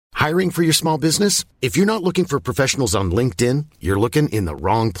Hiring for your small business? If you're not looking for professionals on LinkedIn, you're looking in the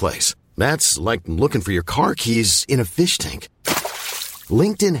wrong place. That's like looking for your car keys in a fish tank.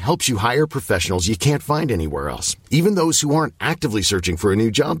 LinkedIn helps you hire professionals you can't find anywhere else, even those who aren't actively searching for a new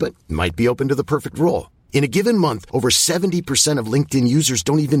job but might be open to the perfect role. In a given month, over 70% of LinkedIn users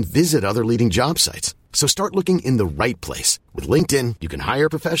don't even visit other leading job sites. So start looking in the right place. With LinkedIn, you can hire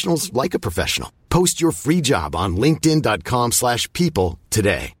professionals like a professional. Post your free job on linkedin.com/people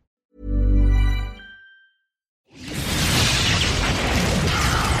today.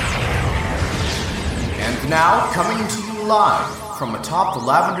 And now, coming to you live from atop the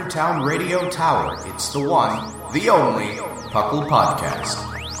Lavender Town Radio Tower, it's the one, the only, Puckle Podcast.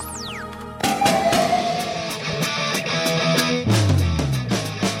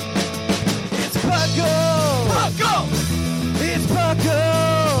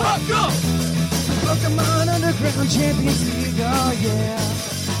 Pokemon Underground Champions League, oh yeah.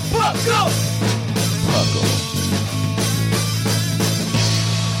 Puckle!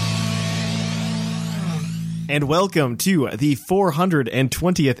 And welcome to the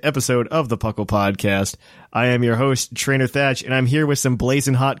 420th episode of the Puckle Podcast. I am your host, Trainer Thatch, and I'm here with some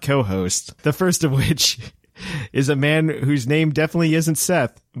blazing hot co-hosts. The first of which is a man whose name definitely isn't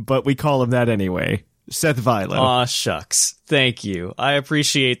Seth, but we call him that anyway. Seth Vilo. Aw, shucks. Thank you. I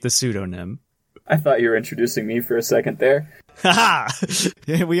appreciate the pseudonym. I thought you were introducing me for a second there. Haha!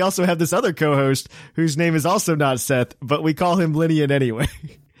 We also have this other co-host whose name is also not Seth, but we call him Linian anyway.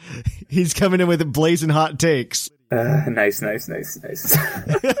 He's coming in with blazing hot takes. Nice. This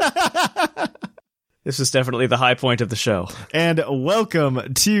is definitely the high point of the show. And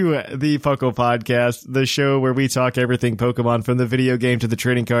welcome to the Puckle Podcast, the show where we talk everything Pokemon, from the video game to the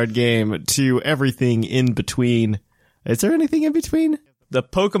trading card game to everything in between. Is there anything in between? The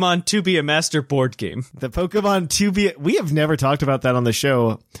Pokemon To Be a Master board game. The Pokemon To Be... We have never talked about that on the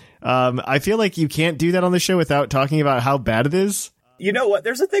show. I feel like you can't do that on the show without talking about how bad it is. You know what?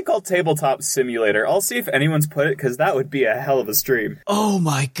 There's a thing called Tabletop Simulator. I'll see if anyone's put it, because that would be a hell of a stream. Oh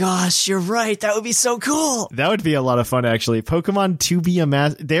my gosh, you're right. That would be so cool. That would be a lot of fun, actually. Pokemon To Be a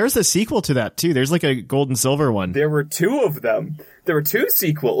Master... There's a sequel to that, too. There's like a gold and silver one. There were two of them. There were two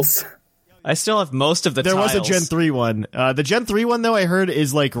sequels. I still have most of the tiles. tiles. There was a Gen 3 one. The Gen 3 one, though, I heard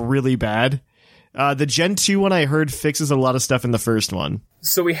is, like, really bad. The Gen 2 one, I heard, fixes a lot of stuff in the first one.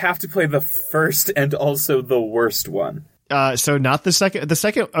 So we have to play the first and also the worst one. So not the second. The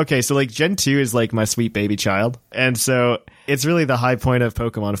second, okay, so, like, Gen 2 is, like, my sweet baby child. And so it's really the high point of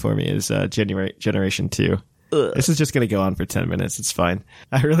Pokemon for me is Generation 2. Ugh. This is just going to go on for 10 minutes. It's fine.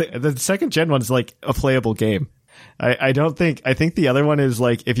 The second Gen one is, like, a playable game. I think the other one is,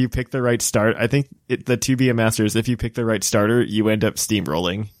 like, if you pick the right start, I think the 2B Masters, if you pick the right starter, you end up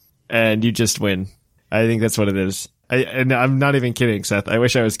steamrolling and you just win. I think that's what it is. And I'm not even kidding, Seth. I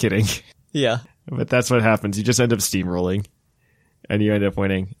wish I was kidding. Yeah. But that's what happens. You just end up steamrolling and you end up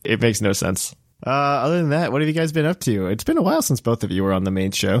winning. It makes no sense. Other than that, what have you guys been up to? It's been a while since both of you were on the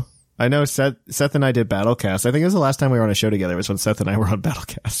main show. I know Seth and I did Battlecast. I think it was the last time we were on a show together was when Seth and I were on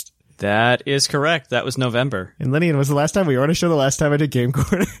Battlecast. That is correct. That was November. And Linian, was the last time we were on a show the last time I did Game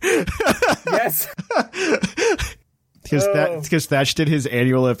Corner? Yes. Because Thatch did his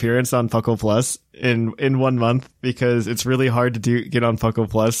annual appearance on Puckle Plus in 1 month, because it's really hard to get on Puckle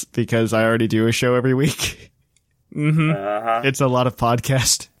Plus because I already do a show every week. Mm-hmm. Uh-huh. It's a lot of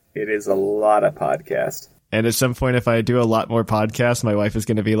podcast. It is a lot of podcast. And at some point, if I do a lot more podcasts, my wife is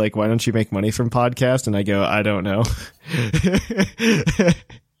going to be like, why don't you make money from podcasts? And I go, I don't know.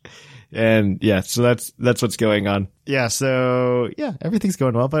 And yeah, so that's what's going on. Yeah, so yeah, everything's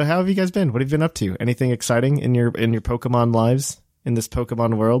going well. But how have you guys been? What have you been up to? Anything exciting in your Pokemon lives in this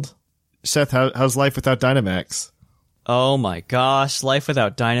Pokemon world? Seth, how's life without Dynamax? Oh my gosh, life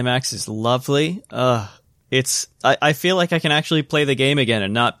without Dynamax is lovely. I feel like I can actually play the game again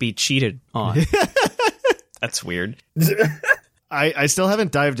and not be cheated on. That's weird. I still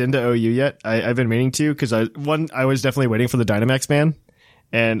haven't dived into OU yet. I've been meaning to, because I was definitely waiting for the Dynamax ban.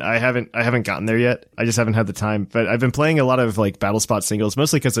 And I haven't gotten there yet. I just haven't had the time. But I've been playing a lot of, like, battle spot singles,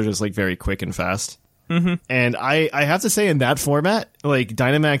 mostly because they're just, like, very quick and fast. Mm-hmm. And I have to say, in that format, like,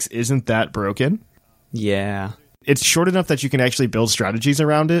 Dynamax isn't that broken. Yeah. It's short enough that you can actually build strategies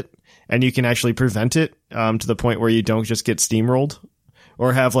around it, and you can actually prevent it to the point where you don't just get steamrolled,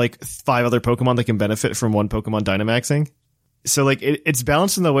 or have, like, 5 other Pokemon that can benefit from one Pokemon Dynamaxing. So, like, it's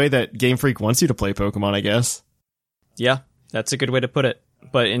balanced in the way that Game Freak wants you to play Pokemon, I guess. Yeah, that's a good way to put it.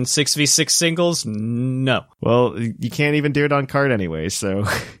 But in 6v6 singles, no. Well, you can't even do it on card anyway, so...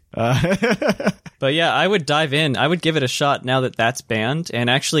 But yeah, I would dive in. I would give it a shot now that that's banned. And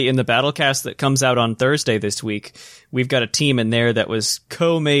actually, in the Battlecast that comes out on Thursday this week, we've got a team in there that was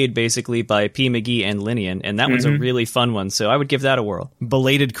co-made basically by P. McGee and Linian, and that one's a really fun one. So I would give that a whirl.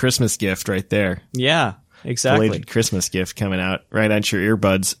 Belated Christmas gift right there. Yeah. Exactly. Belated Christmas gift coming out right at your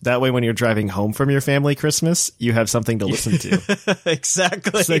earbuds. That way, when you're driving home from your family Christmas, you have something to listen to.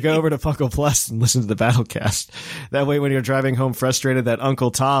 Exactly. So go over to Puckle Plus and listen to the Battlecast. That way, when you're driving home frustrated that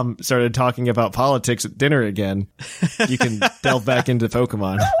Uncle Tom started talking about politics at dinner again, you can delve back into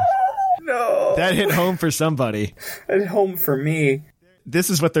Pokemon. No. That hit home for somebody. At home for me.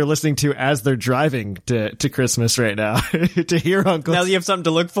 This is what they're listening to as they're driving to Christmas right now. To hear Uncle. Now you have something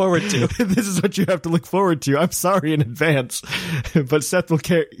to look forward to. This is what you have to look forward to. I'm sorry in advance, but Seth will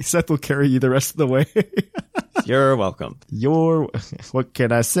carry you the rest of the way. You're welcome. What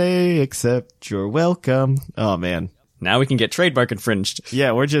can I say except you're welcome? Oh man. Now we can get trademark infringed.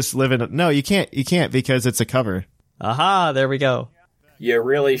 Yeah, we're just living. No, you can't because it's a cover. Aha, there we go. You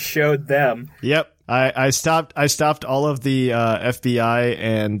really showed them. Yep. I stopped all of the FBI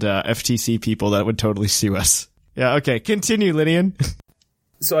and FTC people that would totally sue us. Yeah, okay. Continue, Linian.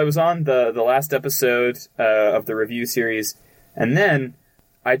 So I was on the last episode of the review series, and then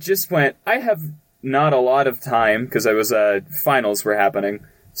I just went, I have not a lot of time, because I was finals were happening,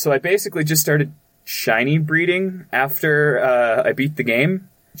 so I basically just started shiny breeding after I beat the game.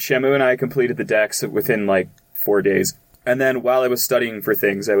 Shemu and I completed the decks within like 4 days. And then while I was studying for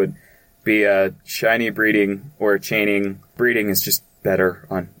things, I would be shiny breeding or chaining. Breeding is just better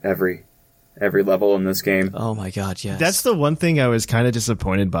on every level in this game. Oh my god, yes. That's the one thing I was kind of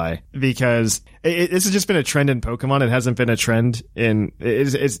disappointed by, because this has just been a trend in Pokemon. It hasn't been a trend in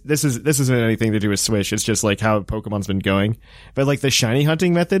this isn't anything to do with Swish. It's just like how Pokemon's been going. But like the shiny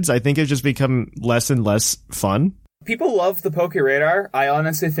hunting methods, I think have just become less and less fun. People love the PokeRadar. I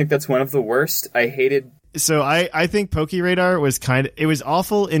honestly think that's one of the worst. I hated. So I think PokeRadar was it was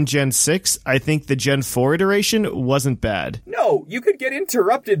awful in Gen 6. I think the Gen 4 iteration wasn't bad. No, you could get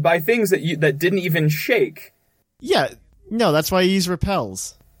interrupted by things that didn't even shake. Yeah, no, that's why you use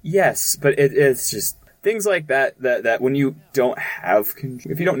repels. Yes, but it's just things like that when you don't have,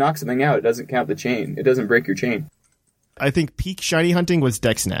 if you don't knock something out, it doesn't count the chain. It doesn't break your chain. I think peak shiny hunting was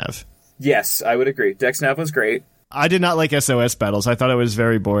Dexnav. Yes, I would agree. Dexnav was great. I did not like SOS battles. I thought it was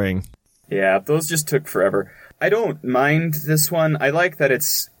very boring. Yeah, those just took forever. I don't mind this one. I like that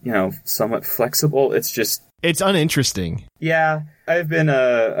it's, somewhat flexible. It's just... It's uninteresting. Yeah, I've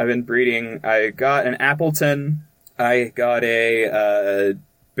been breeding. I got an Appleton. I got a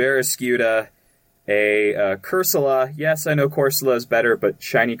Barraskewda, a Cursula. Yes, I know Corsola is better, but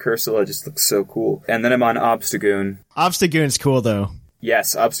shiny Cursula just looks so cool. And then I'm on Obstagoon. Obstagoon's cool, though.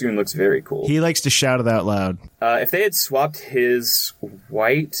 Yes, Obstagoon looks very cool. He likes to shout it out loud. If they had swapped his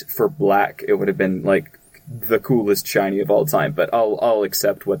white for black, it would have been, like, the coolest shiny of all time. But I'll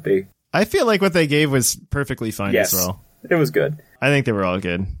accept what they... I feel like what they gave was perfectly fine as well. It was good. I think they were all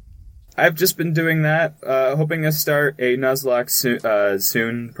good. I've just been doing that, hoping to start a Nuzlocke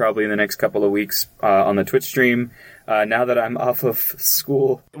soon, probably in the next couple of weeks, on the Twitch stream. Now that I'm off of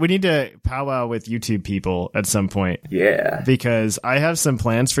school. We need to powwow with YouTube people at some point. Yeah. Because I have some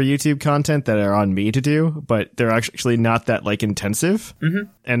plans for YouTube content that are on me to do, but they're actually not that, like, intensive. Mm-hmm.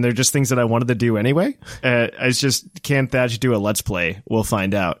 And they're just things that I wanted to do anyway. I just can't Thatch do a Let's Play. We'll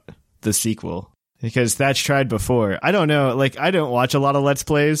find out. The sequel. Because Thatch tried before. I don't know. Like, I don't watch a lot of Let's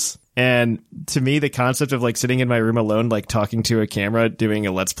Plays. And to me, the concept of, like, sitting in my room alone, like, talking to a camera, doing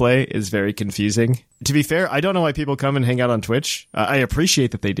a Let's Play is very confusing. To be fair, I don't know why people come and hang out on Twitch. I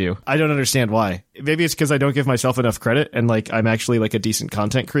appreciate that they do. I don't understand why. Maybe it's because I don't give myself enough credit and, like, I'm actually, like, a decent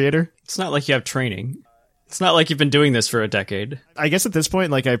content creator. It's not like you have training. It's not like you've been doing this for a decade. I guess at this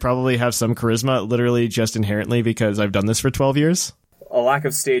point, like, I probably have some charisma, literally just inherently because I've done this for 12 years. A lack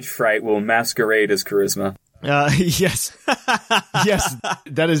of stage fright will masquerade as charisma. Yes. Yes,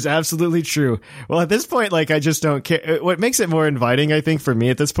 that is absolutely true. Well, at this point, like, I just don't care. What makes it more inviting, I think, for me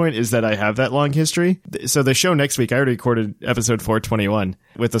at this point is that I have that long history. So the show next week, I already recorded episode 421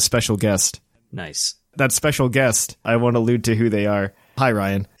 with a special guest. Nice. That special guest, I won't allude to who they are. Hi,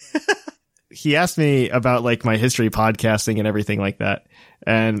 Ryan. He asked me about, like, my history podcasting and everything like that.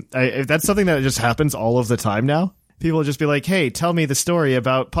 And that's something that just happens all of the time now. People will just be like, hey, tell me the story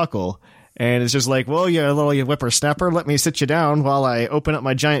about Puckle. And it's just like, well, you little whippersnapper, let me sit you down while I open up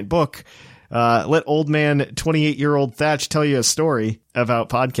my giant book. Let old man, 28-year-old Thatch tell you a story about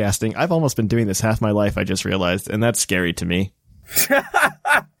podcasting. I've almost been doing this half my life, I just realized, and that's scary to me.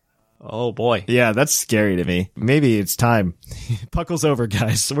 Oh, boy. Yeah, that's scary to me. Maybe it's time. Puckle's over,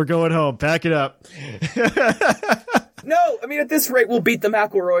 guys. We're going home. Pack it up. No, I mean, at this rate, we'll beat the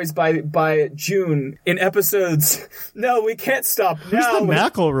McElroys by June in episodes. No, we can't stop now. Who's the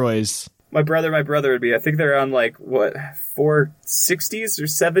McElroys? My brother would be. I think they're on, like, what, 460s or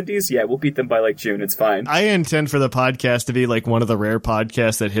 70s? Yeah, we'll beat them by, like, June. It's fine. I intend for the podcast to be, like, one of the rare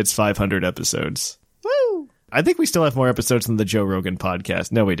podcasts that hits 500 episodes. Woo! I think we still have more episodes than the Joe Rogan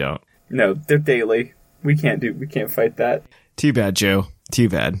podcast. No, we don't. No, they're daily. We can't fight that. Too bad, Joe. Too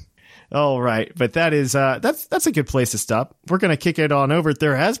bad. All right, but that is that's a good place to stop. We're gonna kick it on over.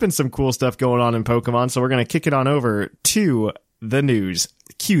 There has been some cool stuff going on in Pokemon, so we're gonna kick it on over to the news.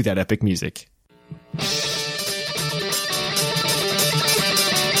 Cue that epic music.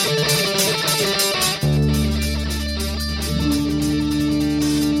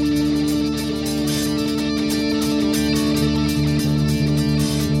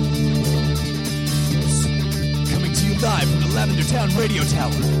 Live from the Lavender Town Radio Tower.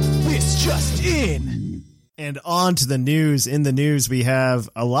 This just in. And on to the news. In the news, we have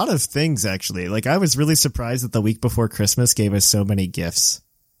a lot of things, actually. Like, I was really surprised that the week before Christmas gave us so many gifts.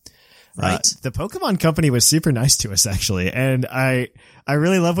 Right. The Pokemon Company was super nice to us, actually. And I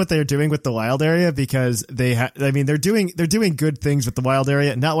really love what they're doing with the wild area because they're doing good things with the wild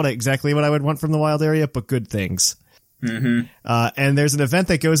area. Not exactly what I would want from the wild area, but good things. Mm-hmm. And there's an event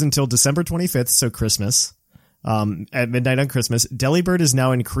that goes until December 25th, so Christmas. At midnight on Christmas, Delibird is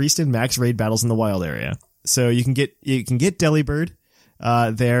now increased in max raid battles in the wild area. So you can get Delibird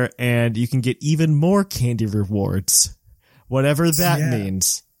there, and you can get even more candy rewards, whatever that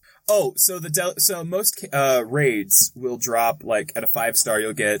means. Oh, so so most raids will drop, like, at a 5-star,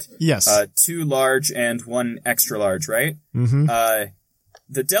 you'll get 2 large and 1 extra large, right? Mm-hmm.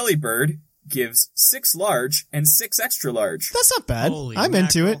 The Delibird gives 6 large and 6 extra large. That's not bad. Holy I'm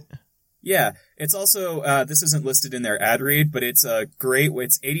mackerel. into it. Yeah, it's also, this isn't listed in their ad read, but it's great.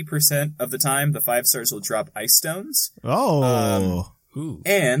 It's 80% of the time the 5-stars will drop Ice Stones. Oh.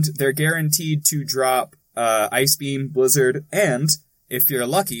 And they're guaranteed to drop Ice Beam, Blizzard, and if you're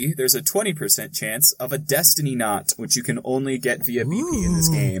lucky, there's a 20% chance of a Destiny Knot, which you can only get via BP in this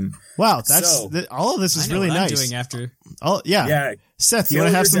game. Wow, all of this is I know really what nice. I'm doing after. Oh, yeah. Seth, you want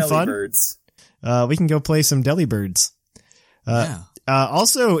to have some fun? We can go play some Delibirds. Yeah.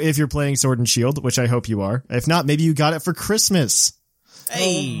 Also, if you're playing Sword and Shield, which I hope you are, if not, maybe you got it for Christmas.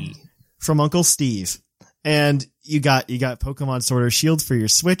 Hey. From Uncle Steve. And you got Pokemon Sword or Shield for your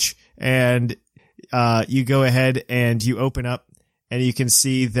Switch, and you go ahead and you open up, and you can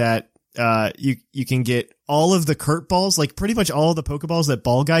see that you can get all of the Kurt balls, like pretty much all of the Pokeballs that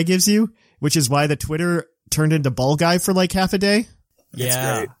Ball Guy gives you, which is why the Twitter turned into Ball Guy for like half a day.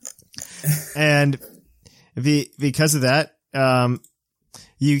 Yeah. And because of that,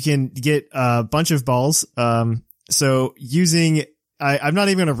 you can get a bunch of balls. So using, I'm not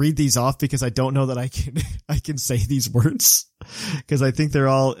even going to read these off because I don't know that I can say these words because I think they're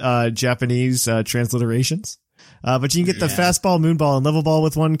all, Japanese, transliterations. But you can get the Fastball, Moonball, and Level Ball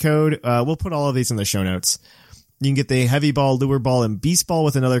with one code. We'll put all of these in the show notes. You can get the Heavy Ball, Lure Ball, and Beast Ball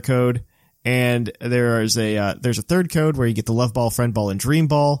with another code. And there's a third code where you get the Love Ball, Friend Ball, and Dream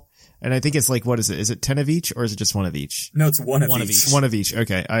Ball. And I think it's like, what is it? Is it 10 of each or is it just one of each? No, it's one of each. One of each.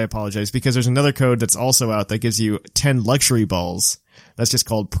 Okay. I apologize because there's another code that's also out that gives you 10 luxury balls. That's just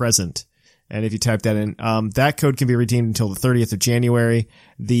called Present. And if you type that in, that code can be redeemed until the 30th of January.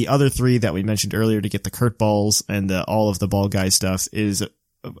 The other 3 that we mentioned earlier to get the Kurt balls and all of the Ball Guy stuff is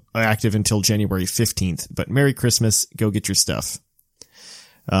active until January 15th. But Merry Christmas. Go get your stuff.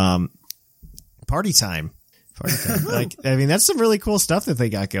 Party time. Like, I mean, that's some really cool stuff that they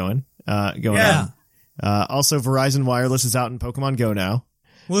got going on. Also, Verizon Wireless is out in Pokemon Go now.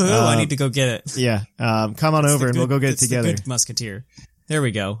 Woohoo, I need to go get it. Yeah. Come on over and we'll go get it together. The good Musketeer. There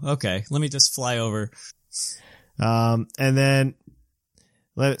we go. Okay. Let me just fly over. And then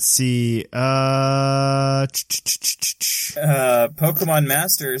let's see. Pokemon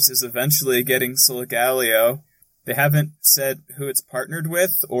Masters is eventually getting Solgaleo. They haven't said who it's partnered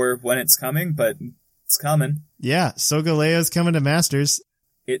with or when it's coming, but it's coming. Yeah, Solgaleo's coming to Masters.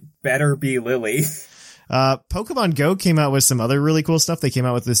 It better be Lily. Pokemon Go came out with some other really cool stuff. They came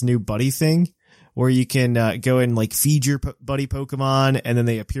out with this new buddy thing where you can go and like feed your buddy Pokemon and then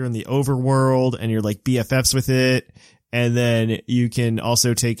they appear in the overworld and you're like BFFs with it. And then you can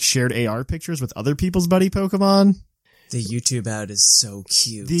also take shared AR pictures with other people's buddy Pokemon. The YouTube ad is so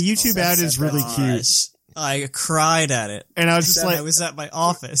cute. The YouTube ad is really cute. I cried at it. And I was just like, I was at my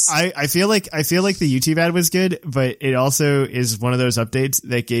office. I feel like the YouTube ad was good, but it also is one of those updates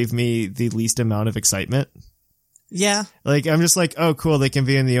that gave me the least amount of excitement. Yeah. Like, I'm just like, oh, cool, they can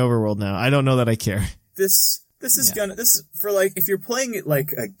be in the overworld now. I don't know that I care. This is for like, if you're playing it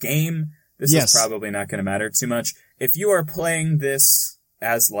like a game, this is probably not gonna matter too much. if you are playing this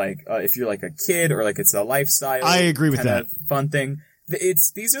as like, if you're like a kid or like it's a lifestyle, I agree with kinda that. fun thing.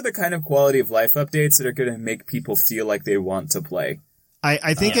 These are the kind of quality of life updates that are going to make people feel like they want to play.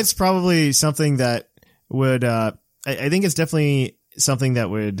 I think it's probably something that would, I think it's definitely something that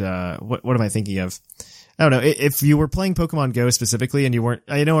would, what am I thinking of? I don't know. If you were playing Pokemon Go specifically and you weren't,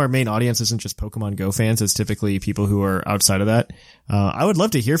 I know our main audience isn't just Pokemon Go fans. It's typically people who are outside of that. I would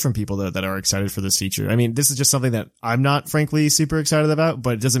love to hear from people that are excited for this feature. I mean, this is just something that I'm not frankly super excited about,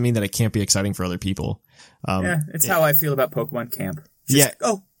 but it doesn't mean that it can't be exciting for other people. It's how I feel about Pokemon Camp.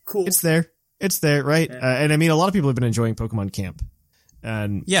 Oh, cool. It's there, right? Yeah. And I mean, a lot of people have been enjoying Pokemon Camp.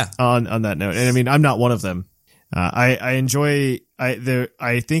 And on that note, and I mean, I'm not one of them. I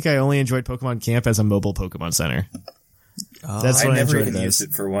think I only enjoyed Pokemon Camp as a mobile Pokemon Center. That's what I never enjoyed even it used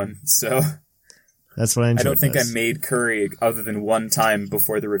it for one, so that's what I enjoyed. I don't think I made curry other than one time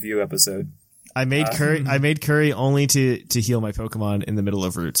before the review episode. I made curry only to heal my Pokemon in the middle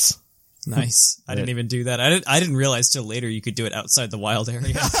of routes. Nice. I didn't even do that. I didn't realize till later you could do it outside the wild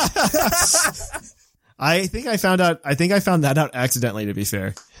area. I think I found that out accidentally, to be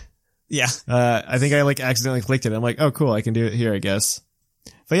fair. Yeah. I think I accidentally clicked it. I'm like, oh cool, I can do it here, I guess.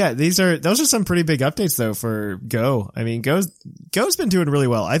 But yeah, those are some pretty big updates though for Go. I mean, Go's been doing really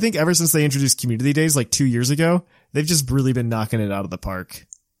well. I think ever since they introduced Community Days 2 years ago, they've just really been knocking it out of the park.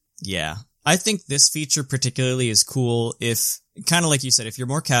 Yeah. I think this feature particularly is cool if, kind of like you said, if you're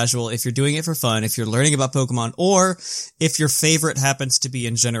more casual, if you're doing it for fun, if you're learning about Pokemon, or if your favorite happens to be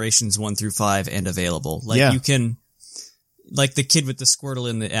in generations 1 through 5 and available. You can, like the kid with the Squirtle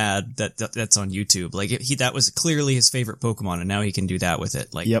in the ad that's on YouTube. That was clearly his favorite Pokemon, and now he can do that with it.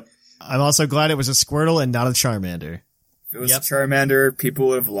 Yep. I'm also glad it was a Squirtle and not a Charmander. If it was a Charmander, people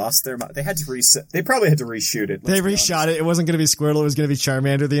would have lost their mind. They had to reset. They probably had to reshoot it. They reshot it. It wasn't going to be Squirtle. It was going to be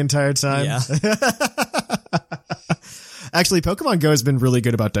Charmander the entire time. Yeah. Actually, Pokemon Go has been really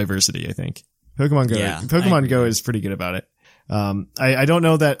good about diversity, I think. Pokemon Go is pretty good about it. I don't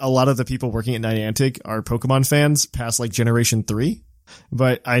know that a lot of the people working at Niantic are Pokemon fans past Generation 3,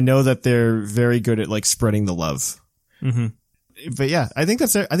 but I know that they're very good at spreading the love. Mm-hmm. But yeah, I think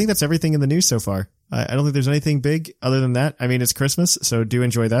that's everything in the news so far. I don't think there's anything big other than that. I mean, it's Christmas, so do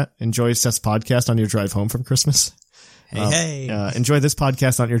enjoy that. Enjoy Seth's podcast on your drive home from Christmas. Hey. Enjoy this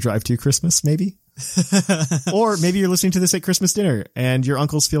podcast on your drive to Christmas, maybe. Or maybe you're listening to this at Christmas dinner and your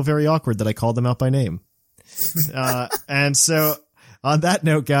uncles feel very awkward that I called them out by name. And so on that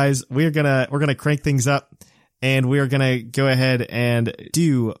note, guys, we're gonna crank things up and we're gonna go ahead and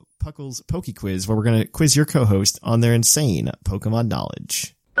do Puckle's Poke Quiz, where we're gonna quiz your co-host on their insane Pokemon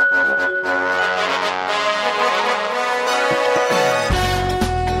knowledge.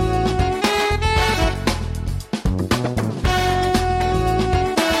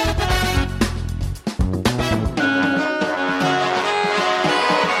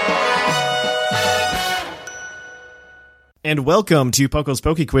 And welcome to Puckle's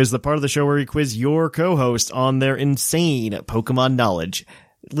Poke Quiz, the part of the show where we quiz your co-host on their insane Pokemon knowledge.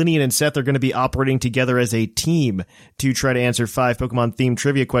 Linian and Seth are going to be operating together as a team to try to answer 5 Pokemon-themed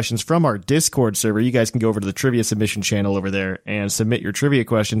trivia questions from our Discord server. You guys can go over to the trivia submission channel over there and submit your trivia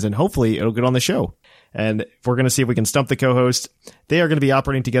questions, and hopefully it'll get on the show. And we're going to see if we can stump the co-host. They are going to be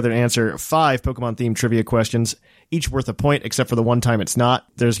operating together to answer 5 Pokemon-themed trivia questions, each worth a point, except for the one time it's not.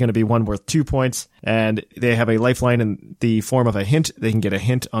 There's going to be one worth 2 points, and they have a lifeline in the form of a hint. They can get a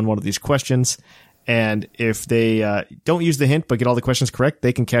hint on one of these questions. And if they don't use the hint but get all the questions correct,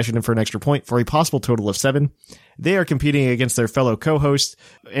 they can cash it in for an extra point for a possible total of 7. They are competing against their fellow co-hosts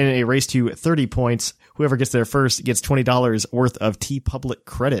in a race to 30 points. Whoever gets there first gets $20 worth of TeePublic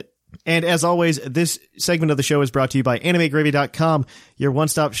credit. And as always, this segment of the show is brought to you by AnimeGravy.com, your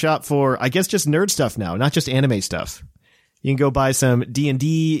one-stop shop for, I guess, just nerd stuff now, not just anime stuff. You can go buy some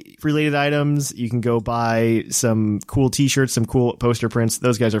D&D related items. You can go buy some cool t-shirts, some cool poster prints.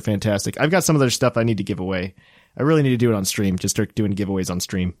 Those guys are fantastic. I've got some of their stuff I need to give away. I really need to do it on stream. Just start doing giveaways on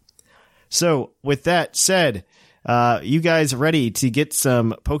stream. So with that said, you guys ready to get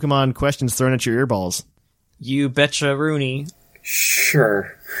some Pokemon questions thrown at your earballs? You betcha, Rooney.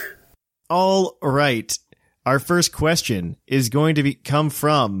 Sure. All right. Our first question is going to come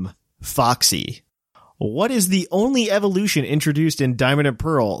from Foxy. What is the only evolution introduced in Diamond and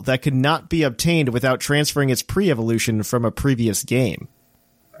Pearl that could not be obtained without transferring its pre-evolution from a previous game?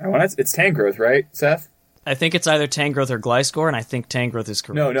 It's Tangrowth, right, Seth? I think it's either Tangrowth or Gliscor, and I think Tangrowth is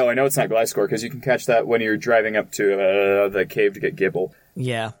correct. No, I know it's not Gliscor, because you can catch that when you're driving up to the cave to get Gibble.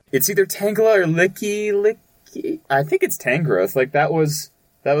 Yeah. It's either Tangela or Licky. I think it's Tangrowth. That was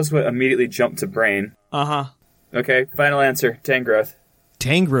what immediately jumped to brain. Uh-huh. Okay, final answer, Tangrowth.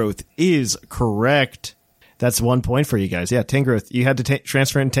 Tangrowth is correct. That's 1 point for you guys. Yeah, Tangrowth. You had to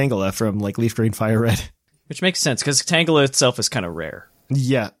transfer in Tangela from like Leaf Green, Fire Red. Which makes sense, because Tangela itself is kind of rare.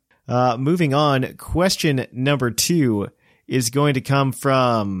 Yeah. Moving on, question number 2 is going to come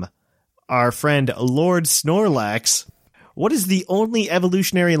from our friend Lord Snorlax. What is the only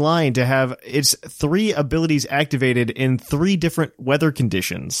evolutionary line to have its 3 abilities activated in 3 different weather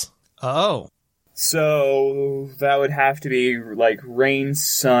conditions? Oh. So that would have to be like rain,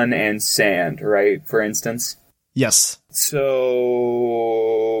 sun, and sand, right? For instance. Yes. So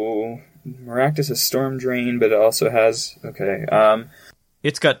Maractus has Storm Drain, but it also has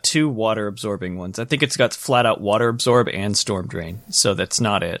It's got 2 water absorbing ones. I think it's got flat out water absorb and Storm Drain. So that's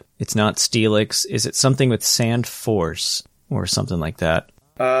not it. It's not Steelix. Is it something with Sand Force or something like that?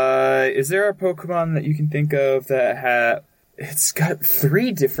 Is there a Pokemon that you can think of that it's got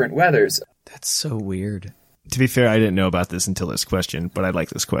 3 different weathers? That's so weird. To be fair, I didn't know about this until this question, but I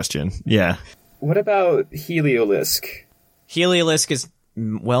like this question. Yeah. What about Heliolisk? Heliolisk is,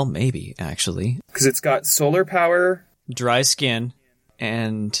 well, maybe, actually. Because it's got solar power. Dry skin,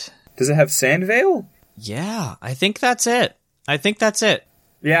 and... Does it have Sand Veil? Yeah, I think that's it. Yeah,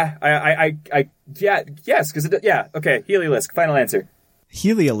 yes, because okay, Heliolisk, final answer.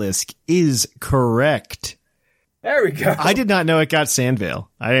 Heliolisk is correct. There we go. I did not know it got Sandveil.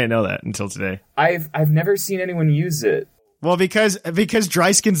 I didn't know that until today. I've never seen anyone use it. Well, because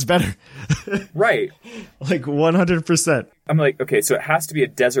dry skin's better. Right. Like 100%. I'm like, okay, so it has to be a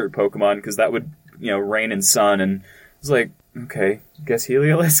desert Pokemon because that would, rain and sun. And I was like, okay, I guess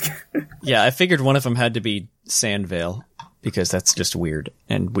Heliolisk. Yeah, I figured one of them had to be Sandveil because that's just weird,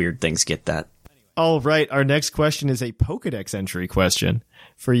 and weird things get that. All right, our next question is a Pokedex entry question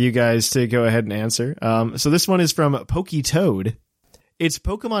for you guys to go ahead and answer. So this one is from PokeToad. Its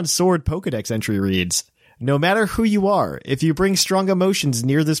Pokemon Sword Pokedex entry reads, no matter who you are, if you bring strong emotions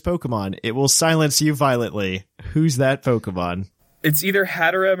near this Pokemon, it will silence you violently. Who's that Pokemon? It's either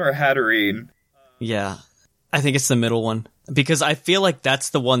Hatterene or Hatterene. Yeah, I think it's the middle one. Because I feel like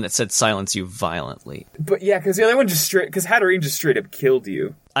that's the one that said silence you violently. But yeah, because the other one because Hatterene just straight up killed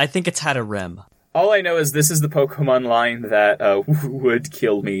you. I think it's Hatterem. All I know is this is the Pokemon line that would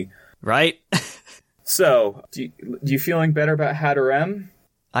kill me. Right? So, do you feeling better about Hatterem?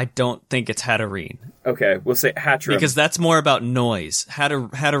 I don't think it's Hatterene. Okay, we'll say Hatterem. Because that's more about noise.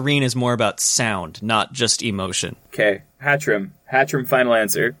 Hatterene is more about sound, not just emotion. Okay, Hatterem. Hatterem, final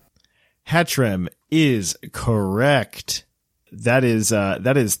answer. Hatterem is correct. That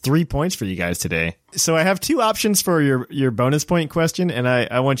is 3 points for you guys today. So I have 2 options for your bonus point question, and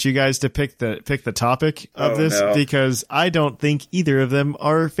I want you guys to pick the topic of this because I don't think either of them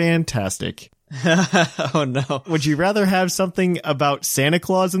are fantastic. Oh no. Would you rather have something about Santa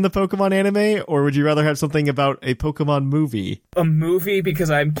Claus in the Pokemon anime, or would you rather have something about a Pokemon movie? A movie, because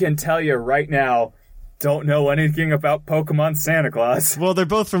I can tell you right now, don't know anything about Pokemon Santa Claus. Well, they're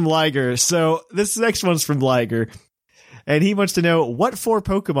both from Liger, so this next one's from Liger. And he wants to know what 4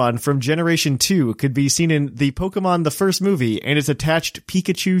 Pokemon from Generation 2 could be seen in the Pokemon the First movie and its attached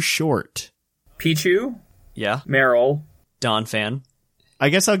Pikachu short. Pichu? Yeah. Meryl. Donphan. I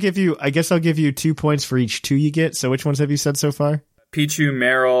guess I'll give you 2 points for each 2 you get. So which ones have you said so far? Pichu,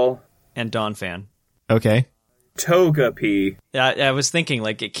 Meryl, and Donphan. Okay. Togepi. I was thinking,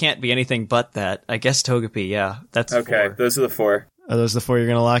 like, it can't be anything but that. I guess Togepi, yeah. That's okay. 4. Those are the 4. Are those the 4 you're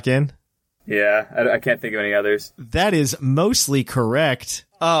going to lock in? Yeah, I can't think of any others. That is mostly correct.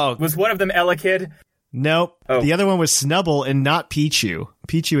 Oh. Was one of them Elekid? Nope. Oh. The other one was Snubbull and not Pichu.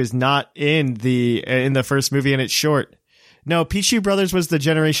 Pichu is not in the first movie and it's short. No, Pichu Brothers was the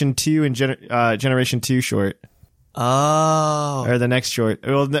Generation 2 and Generation 2 short. Oh. Or the next short.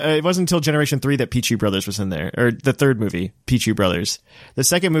 Well, it wasn't until Generation 3 that Pichu Brothers was in there. Or the third movie, Pichu Brothers. The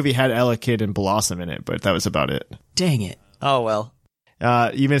second movie had Elekid and Blossom in it, but that was about it. Dang it. Oh, well.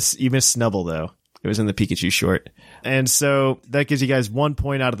 You miss Snubbull, though. It was in the Pikachu short. And so that gives you guys 1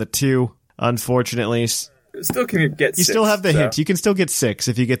 point out of the 2, unfortunately. Still can get 6. You still have the hint. You can still get 6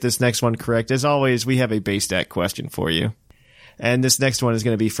 if you get this next one correct. As always, we have a base stat question for you. And this next one is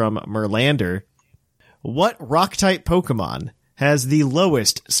going to be from Merlander. What rock-type Pokemon has the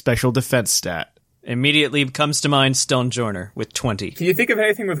lowest special defense stat? Immediately comes to mind Stonjourner with 20. Can you think of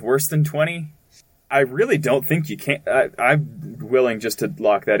anything with worse than 20? I really don't think you can. I'm willing just to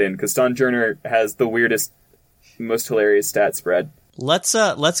lock that in, because Stonjourner has the weirdest, most hilarious stat spread. Let's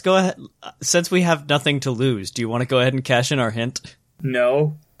go ahead. Since we have nothing to lose, do you want to go ahead and cash in our hint?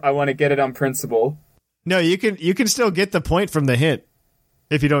 No, I want to get it on principle. No, you can still get the point from the hint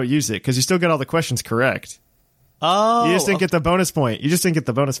if you don't use it, because you still get all the questions correct. Oh. You just didn't get the bonus point. You just didn't get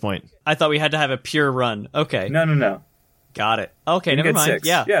the bonus point. I thought we had to have a pure run. Okay. No. Got it. Okay, never mind. 6.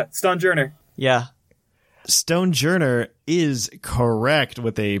 Yeah. Yeah, Stonjourner. Yeah. Stonejourner is correct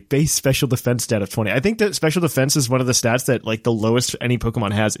with a base special defense stat of 20. I think that special defense is one of the stats that like the lowest any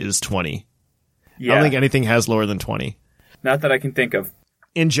Pokemon has is 20. Yeah. I don't think anything has lower than 20. Not that I can think of.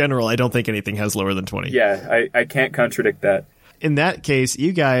 In general, I don't think anything has lower than 20. Yeah, I can't contradict that. In that case,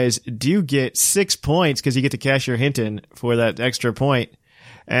 you guys do get 6 points because you get to cash your hint in for that extra point.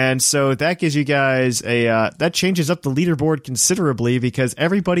 And so that gives you guys that changes up the leaderboard considerably because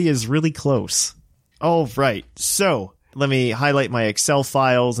everybody is really close. All right. So let me highlight my Excel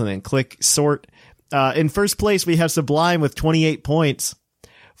files and then click sort. In first place, we have Sublime with 28 points,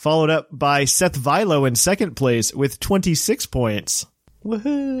 followed up by Seth Vilo in second place with 26 points.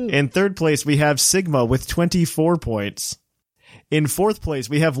 Woohoo! In third place, we have Sigma with 24 points. In fourth place,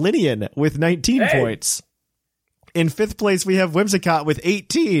 we have Linian with 19 points. In fifth place, we have Whimsicott with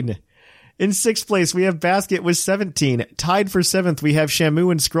 18. In sixth place, we have Basket with 17. Tied for seventh, we have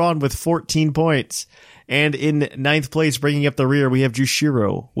Shamu and Scrawn with 14 points. And in ninth place, bringing up the rear, we have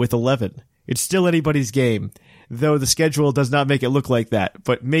Jushiro with 11. It's still anybody's game, though the schedule does not make it look like that,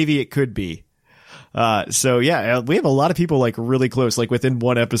 but maybe it could be. So yeah, we have a lot of people like really close, like within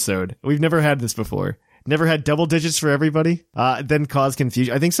one episode. We've never had this before. Never had double digits for everybody. Then cause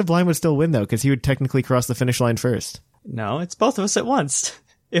confusion. I think Sublime would still win though, because he would technically cross the finish line first. No, it's both of us at once.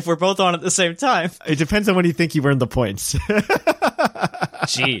 If we're both on at the same time. It depends on when you think you earned the points.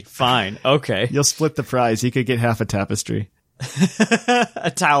 Gee, fine. Okay. You'll split the prize. You could get half a tapestry.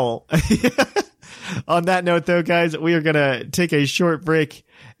 A towel. On that note, though, guys, we are going to take a short break.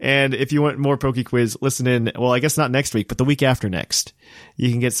 And if you want more Poke Quiz, listen in. Well, I guess not next week, but the week after next.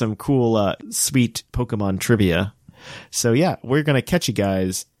 You can get some cool, sweet Pokemon trivia. So, yeah, we're going to catch you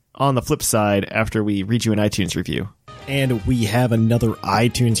guys on the flip side after we read you an iTunes review. And we have another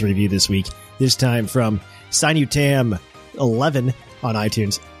iTunes review this week, this time from Sinutam11 on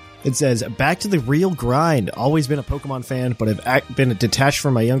iTunes. It says, back to the real grind. Always been a Pokemon fan, but have been detached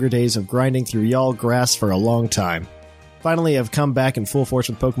from my younger days of grinding through y'all grass for a long time. Finally, I've come back in full force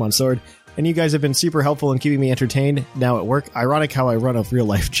with Pokemon Sword, and you guys have been super helpful in keeping me entertained now at work. Ironic how I run a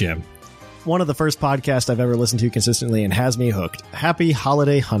real-life gym. One of the first podcasts I've ever listened to consistently and has me hooked. Happy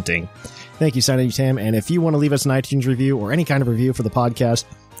holiday hunting. Thank you, Sinutam, and if you want to leave us an iTunes review or any kind of review for the podcast,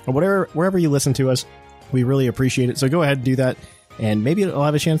 or wherever you listen to us, we really appreciate it. So go ahead and do that, and maybe it'll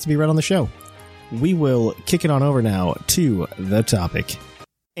have a chance to be read on the show. We will kick it on over now to the topic.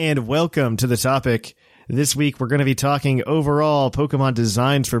 And welcome to the topic. This week, we're going to be talking overall Pokemon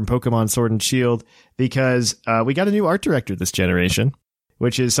designs from Pokemon Sword and Shield because we got a new art director this generation,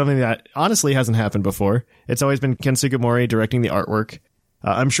 which is something that honestly hasn't happened before. It's always been Ken Sugimori directing the artwork.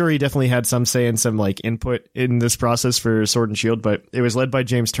 I'm sure he definitely had some say and some like input in this process for Sword and Shield, but it was led by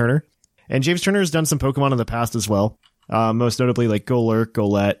James Turner. And James Turner has done some Pokemon in the past as well, most notably like Golurk,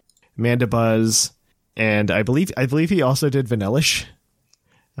 Golett, Mandibuzz, and I believe he also did Vanillish.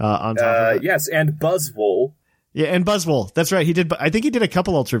 On top of it. Yes, and Buzzwole. Yeah, and Buzzwole. That's right. He did. I think he did a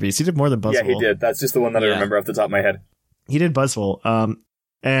couple Ultra Vs. He did more than Buzzwole. Yeah, he did. That's just the one that I remember off the top of my head. He did Buzzwole.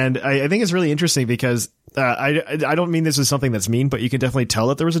 And I think it's really interesting because I don't mean this is something that's mean, but you can definitely tell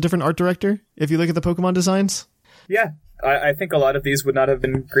that there was a different art director if you look at the Pokemon designs. Yeah, I think a lot of these would not have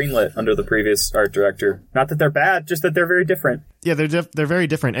been greenlit under the previous art director. Not that they're bad, just that they're very different. Yeah, they're very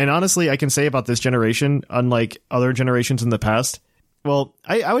different. And honestly, I can say about this generation, unlike other generations in the past, well,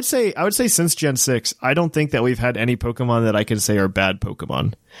 I would say since Gen 6, I don't think that we've had any Pokemon that I can say are bad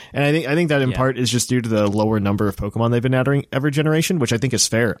Pokemon. And I think that in part is just due to the lower number of Pokemon they've been adding every generation, which I think is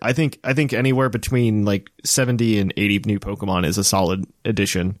fair. I think anywhere between like 70 and 80 new Pokemon is a solid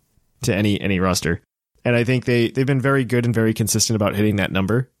addition to any roster. And I think they've been very good and very consistent about hitting that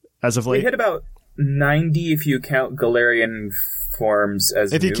number as of late. They hit about 90 if you count Galarian forms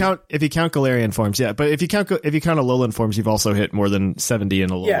as if you count Galarian forms, yeah. But if you count Alolan forms, you've also hit more than 70 in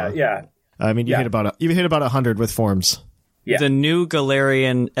Alola. Yeah. I mean, you hit about 100 with forms. Yeah. The new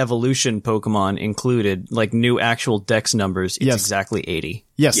Galarian evolution Pokemon included, like new actual dex numbers, it's exactly 80.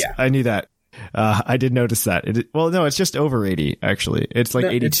 Yes, yeah. I knew that. I did notice that. No, it's just over 80, actually. It's like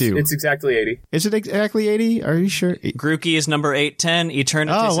 82. It's exactly 80. Is it exactly 80? Are you sure? Grookey is number 810.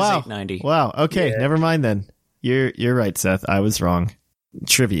 Eternatus is 890. Wow. Okay, Yeah. never mind then. You're right, Seth. I was wrong.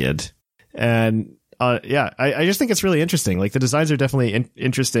 Trivia'd. And I just think it's really interesting. Like the designs are definitely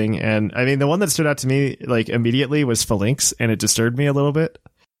interesting. And I mean, the one that stood out to me like immediately was Phalanx, and it disturbed me a little bit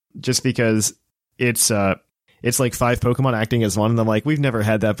just because it's like 5 Pokemon acting as one, and I'm like, we've never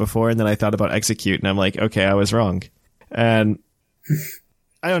had that before. And then I thought about Execute, and I'm like, okay, I was wrong. And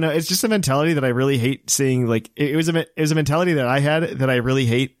I don't know. It's just a mentality that I really hate seeing. Like it was a mentality that I had that I really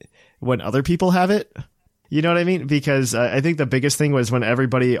hate when other people have it. You know what I mean? Because I think the biggest thing was when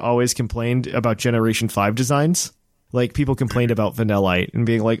everybody always complained about Generation 5 designs. Like, people complained about Vanillite and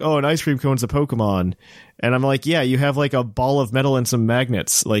being like, oh, an ice cream cone's a Pokemon. And I'm like, yeah, you have like a ball of metal and some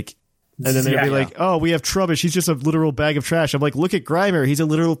magnets. Like, and then they'd be like, oh, we have Trubbish. He's just a literal bag of trash. I'm like, look at Grimer. He's a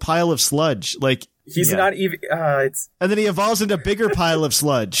literal pile of sludge. Like, he's not even. It's and then he evolves into a bigger pile of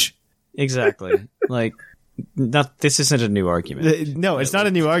sludge. Exactly. Like, this isn't a new argument. No, it's not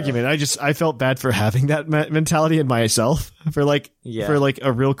a new argument. I felt bad for having that mentality in myself for like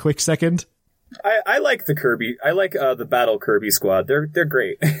a real quick second. I like the Kirby. I like the Battle Kirby squad. They're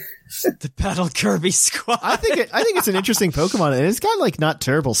great. The Battle Kirby squad. I think it's an interesting Pokemon, and it's got like not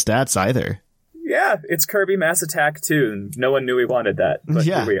terrible stats either. Yeah, it's Kirby Mass Attack too, and no one knew we wanted that. But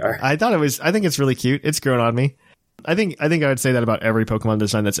here we are. I think it's really cute. It's grown on me. I think I would say that about every Pokemon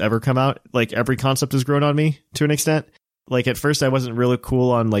design that's ever come out. Like, every concept has grown on me to an extent. Like, at first I wasn't really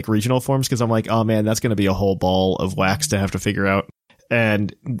cool on like regional forms because I'm like, oh man, that's going to be a whole ball of wax to have to figure out.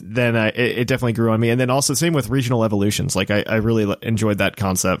 And then it definitely grew on me. And then also same with regional evolutions. Like, I really enjoyed that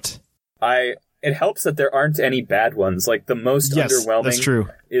concept. It helps that there aren't any bad ones. Like, the most underwhelming that's true.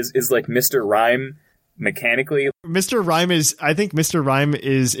 is like Mr. Rhyme mechanically. I think Mr. Rhyme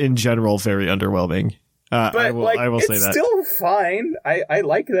is in general very underwhelming. But I will say it's that. still fine. I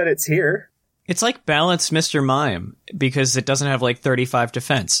like that it's here. It's like balanced Mr. Mime because it doesn't have like 35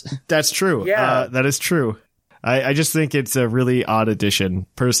 defense. That's true. Yeah. That is true. I just think it's a really odd addition,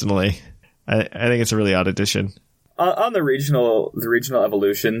 personally. I think it's a really odd addition. On the regional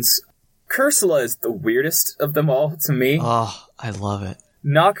evolutions, Cursula is the weirdest of them all to me. Oh, I love it.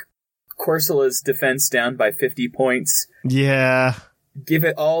 Knock Corsula's defense down by 50 points. Yeah. Give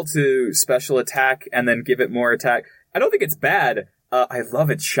it all to special attack and then give it more attack. I don't think it's bad. I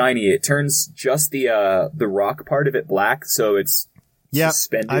love it shiny. It turns just the rock part of it black, so it's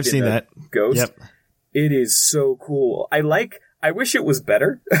suspended. I've seen that. Ghost. Yep. It is so cool. I wish it was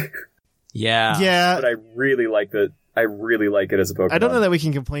better. Yeah. But I really like it as a Pokemon. I don't know that we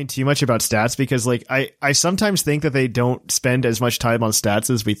can complain too much about stats because, like, I sometimes think that they don't spend as much time on stats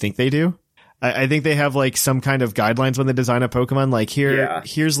as we think they do. I think they have like some kind of guidelines when they design a Pokemon. Like,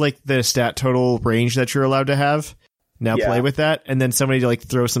 here's like the stat total range that you're allowed to have. Now play with that, and then somebody like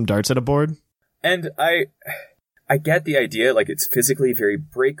throw some darts at a board. And I get the idea, like, it's physically very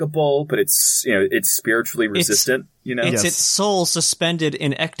breakable, but it's spiritually resistant, It's its soul suspended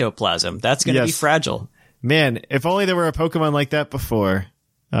in ectoplasm. That's going to be fragile. Man, if only there were a Pokemon like that before.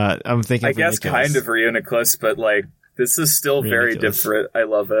 I'm thinking I guess kind of Reuniclus, but like, this is still very different. I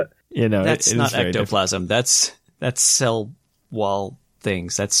love it. That's not ectoplasm. That's cell wall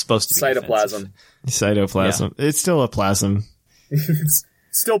things. That's supposed to be cytoplasm. Cytoplasm. Yeah. It's still a plasm. It's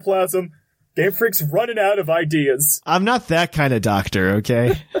still plasm. Game Freak's running out of ideas. I'm not that kind of doctor,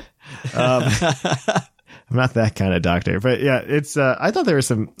 okay? I'm not that kind of doctor. But yeah, it's I thought there was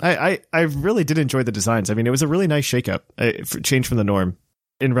some I really did enjoy the designs. I mean, it was a really nice shakeup, change from the norm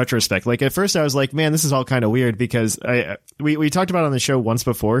in retrospect. Like, at first I was like, man, this is all kind of weird because we talked about it on the show once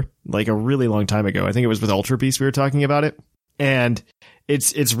before, like a really long time ago. I think it was with Ultra Beast we were talking about it. And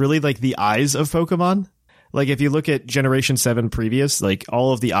it's really like the eyes of Pokemon. Like, if you look at Generation 7 previous, like,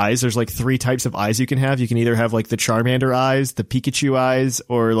 all of the eyes, there's like 3 types of eyes you can have. You can either have like the Charmander eyes, the Pikachu eyes,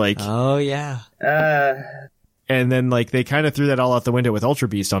 or like... Oh, yeah. And then like they kind of threw that all out the window with Ultra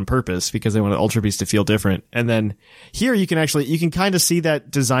Beast on purpose because they wanted Ultra Beast to feel different. And then here you can kind of see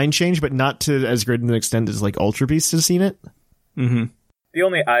that design change, but not to as great an extent as like Ultra Beast has seen it. Mm-hmm. The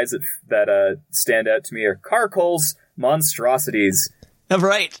only eyes that stand out to me are Carkol's monstrosities.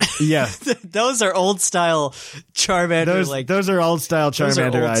 Right. Yeah. Those are old style Charmander. Those are old style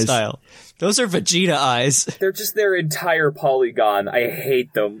Charmander eyes. Those are Vegeta eyes. They're just their entire polygon. I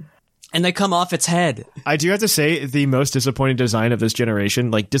hate them. And they come off its head. I do have to say the most disappointing design of this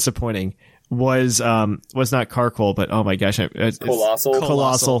generation, like disappointing, was not Carkol, but oh my gosh, it's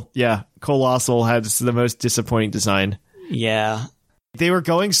Colossal. Yeah, Colossal has the most disappointing design. Yeah. They were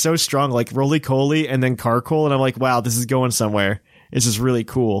going so strong, like Roly-Coly and then Carkol, and I'm like, wow, this is going somewhere. This is really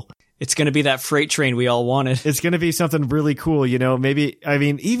cool. It's going to be that freight train we all wanted. It's going to be something really cool, maybe, I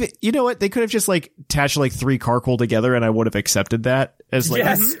mean, even, you know what? They could have just like attached like 3 Carkol together and I would have accepted that as like,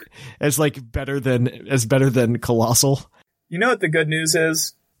 as better than Colossal. You know what the good news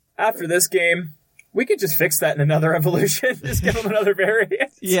is? After this game, we could just fix that in another evolution. Just give them another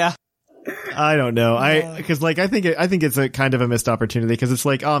variant. Yeah. I don't know. I think it's a kind of a missed opportunity because it's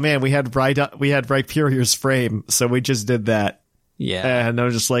like, oh man, we had Rhyperior's frame, so we just did that. Yeah. And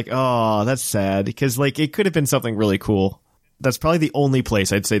I'm just like, oh, that's sad because like it could have been something really cool. That's probably the only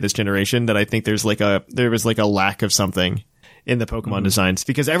place I'd say this generation that I think there was like a lack of something in the Pokemon designs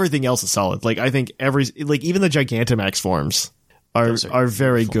because everything else is solid. Like I think even the Gigantamax forms are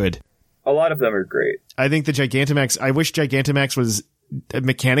very good. A lot of them are great. I think the Gigantamax. I wish Gigantamax was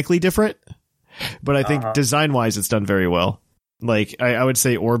mechanically different, but I think design-wise, it's done very well. Like I would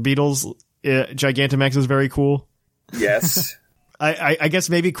say, Orbeetle's Gigantamax is very cool. Yes. I guess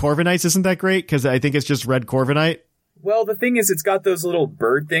maybe Corviknight's isn't that great because I think it's just red Corviknight. Well, the thing is, it's got those little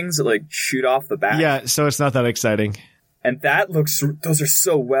bird things that like shoot off the back. Yeah, so it's not that exciting. And those are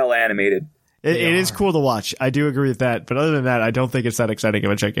so well animated. It is cool to watch. I do agree with that. But other than that, I don't think it's that exciting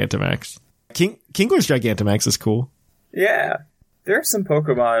of a Gigantamax. Kingler's Gigantamax is cool. Yeah. There are some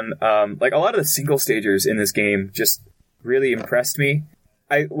Pokemon, like a lot of the single stagers in this game just really impressed me.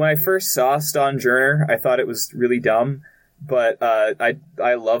 When I first saw Stonjourner, I thought it was really dumb. But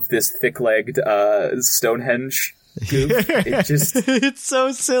I love this thick-legged Stonehenge goof. It's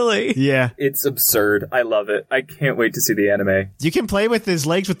so silly. Yeah. It's absurd. I love it. I can't wait to see the anime. You can play with his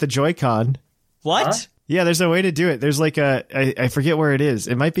legs with the Joy-Con. What? Huh? Yeah, there's a way to do it. There's like I forget where it is.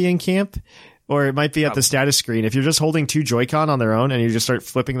 It might be in camp, or it might be at the status screen. If you're just holding two Joy-Con on their own and you just start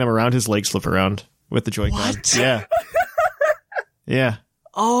flipping them around, his legs flip around with the Joy-Con. What? Yeah. Yeah.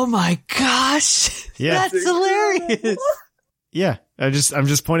 Oh my gosh. Yeah. That's hilarious. Yeah. I'm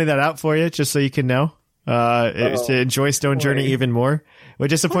just pointing that out for you, just so you can know. It's to enjoy Stonjourner even more. What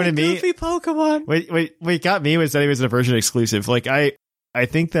disappointed me. Goofy Pokemon. What got me was that it was a version exclusive. Like I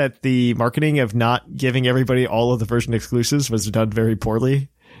think that the marketing of not giving everybody all of the version exclusives was done very poorly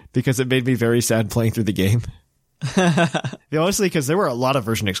because it made me very sad playing through the game. Mostly because there were a lot of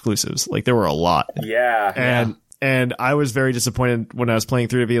version exclusives. Like there were a lot. Yeah. And I was very disappointed when I was playing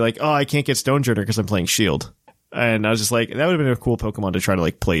through to be like, oh, I can't get Stonjourner because I'm playing Shield. And I was just like, that would have been a cool Pokemon to try to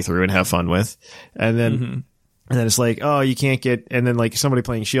like play through and have fun with. And then it's like, oh, you can't get, and then like somebody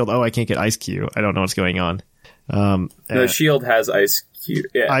playing Shield, oh, I can't get Ice-Q. I don't know what's going on. No, Shield has Ice-Q.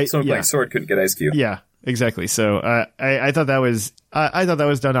 Yeah, someone playing Sword couldn't get Ice-Q. Yeah, exactly. So I thought that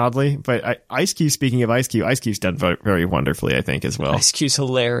was done oddly, but Ice-Q, speaking of Ice-Q, Ice-Q's done very wonderfully, I think, as well. Ice-Q's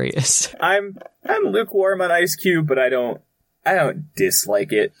hilarious. I'm lukewarm on Ice-Q, but I don't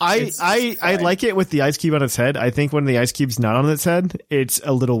dislike it. I like it with the Ice Cube on its head. I think when the Ice Cube's not on its head, it's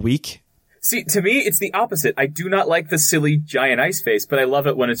a little weak. See, to me, it's the opposite. I do not like the silly giant ice face, but I love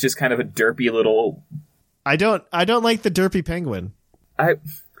it when it's just kind of a derpy little... I don't like the derpy penguin.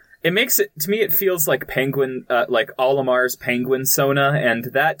 It makes it, to me, it feels like penguin, like Olimar's penguin Sona, and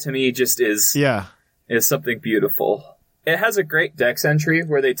that to me just is something beautiful. It has a great Dex entry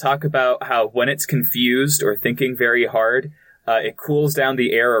where they talk about how when it's confused or thinking very hard, it cools down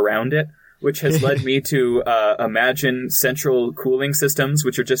the air around it, which has led me to imagine central cooling systems,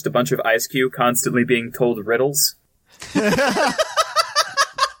 which are just a bunch of Ice-Q constantly being told riddles.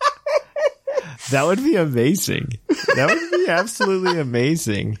 That would be amazing. That would be absolutely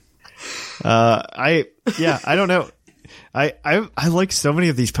amazing. I don't know. I like so many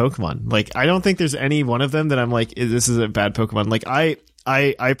of these Pokemon. Like, I don't think there's any one of them that I'm like, this is a bad Pokemon. Like, I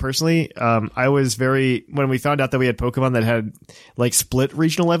personally, I was when we found out that we had Pokemon that had like split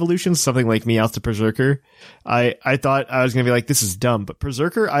regional evolutions, something like Meowth to Berserker, I thought I was going to be like, this is dumb, but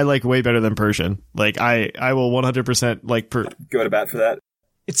Berserker I like way better than Persian. Like, I will 100% like go to bat for that.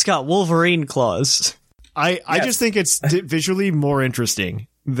 It's got Wolverine claws. I just think it's visually more interesting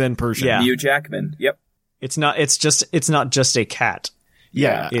than Persian. Yeah. Mew Jackman. Yep. It's not just a cat.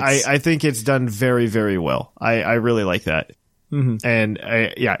 Yeah. I think it's done very, very well. I really like that. Mm-hmm. And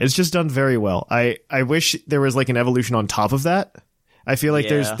it's just done very well. I wish there was like an evolution on top of that. I feel like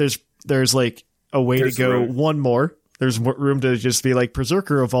there's like a way to go one more. There's room to just be like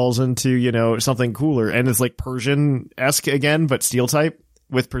Berserker evolves into, something cooler and it's like Persian-esque again, but steel type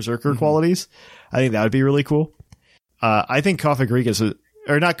with Berserker qualities. I think that would be really cool. I think Cofagrigus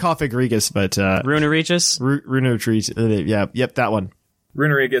or not Cofagrigus, but Runerigus? Runerigus. Yep, that one.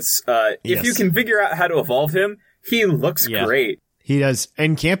 Runerigus, if you can figure out how to evolve him, he looks great. He does.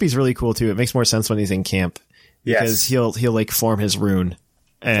 And Campy's really cool too. It makes more sense when he's in camp. Because he'll like form his rune.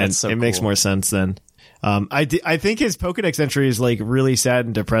 And it makes more sense then. I think his Pokedex entry is like really sad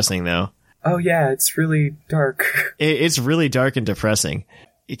and depressing though. Oh yeah, it's really dark. It's really dark and depressing.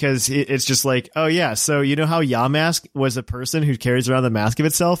 Because it's just like, oh yeah, so you know how Yamask was a person who carries around the mask of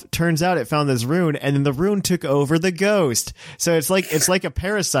itself? Turns out it found this rune, and then the rune took over the ghost. So it's like a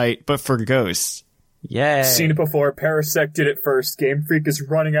parasite, but for ghosts. Yeah. Seen it before. Parasect did it first. Game Freak is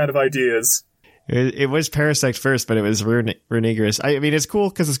running out of ideas. It was Parasect first, but it was Runerigus. I mean, it's cool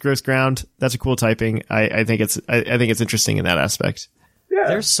because it's gross ground. That's a cool typing. I think it's interesting in that aspect. Yeah.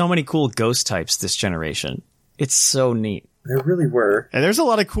 There's so many cool ghost types this generation. It's so neat. There really were. And there's a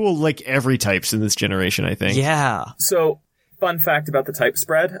lot of cool, like, every types in this generation, I think. Yeah. So, fun fact about the type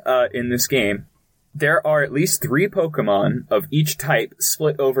spread in this game. There are at least 3 Pokemon of each type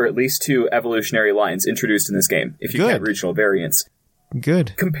split over at least 2 evolutionary lines introduced in this game, if you count regional variants.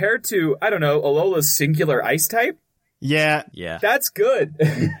 Good. Compared to, I don't know, Alola's singular ice type? Yeah. That's good.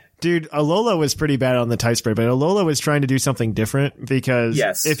 Dude, Alola was pretty bad on the type spread, but Alola was trying to do something different because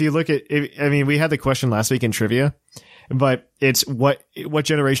if you look at, we had the question last week in trivia, but it's what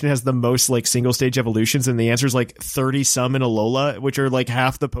generation has the most like single stage evolutions, and the answer is like 30 some in Alola, which are like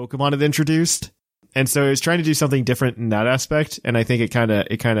half the Pokemon it introduced. And so it was trying to do something different in that aspect, and I think it kind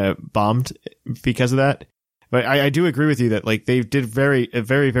of bombed because of that. But I do agree with you that like they did a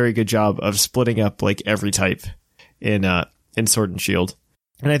very, very good job of splitting up like every type in Sword and Shield.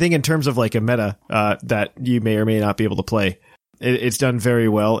 And I think in terms of like a meta that you may or may not be able to play, it's done very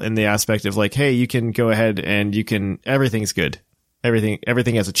well in the aspect of like, hey, you can go ahead and everything's good.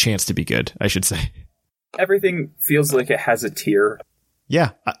 Everything has a chance to be good, I should say. Everything feels like it has a tier.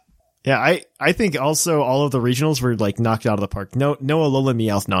 Yeah. Yeah, I think also all of the regionals were like knocked out of the park. No Alola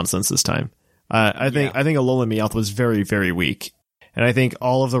Meowth nonsense this time. I think Alola Meowth was very, very weak. And I think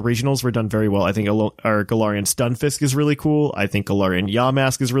all of the regionals were done very well. I think our Galarian Stunfisk is really cool. I think Galarian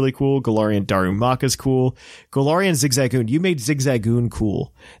Yamask is really cool. Galarian Darumaka is cool. Galarian Zigzagoon. You made Zigzagoon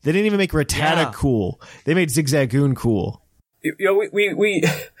cool. They didn't even make Rattata cool. They made Zigzagoon cool. You know,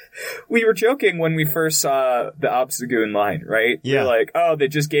 we were joking when we first saw the Obstagoon line, right? Yeah. We were like, oh, they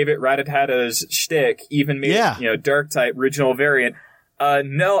just gave it Rattata's shtick, even made it, dark type, regional variant.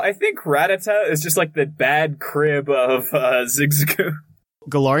 No, I think Rattata is just like the bad crib of Zigzagoon.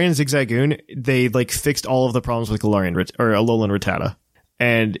 Galarian Zigzagoon, they like fixed all of the problems with Galarian or Alolan Rattata,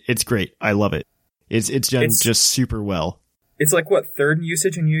 and it's great. I love it. It's done just super well. It's like what, 3rd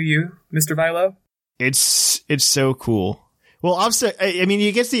usage in UU, Mr. Vilo? It's so cool. Well, I mean,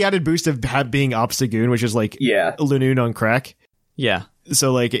 it gets the added boost of being Obstagoon, which is like Lanoon on crack. Yeah.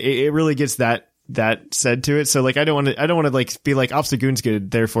 So like it really gets that said to it. So like I don't want to like be like Obstagoon's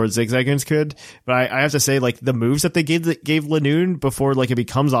good, therefore Zigzagoon's good. But I have to say like the moves that they gave Lanoon before like it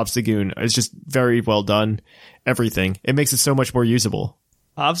becomes Obstagoon is just very well done. Everything. It makes it so much more usable.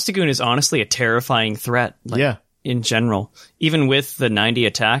 Obstagoon is honestly a terrifying threat. In general, even with the 90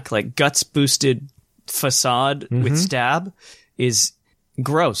 attack, like guts boosted Facade with stab is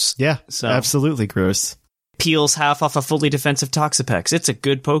gross. Yeah, so absolutely gross. Peels half off a fully defensive Toxapex. It's a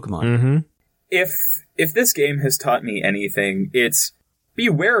good Pokemon. Mm-hmm. If this game has taught me anything, it's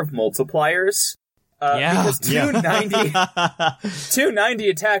beware of multipliers. Because 290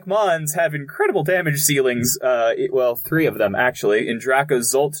 attack Mons have incredible damage ceilings. 3 of them actually in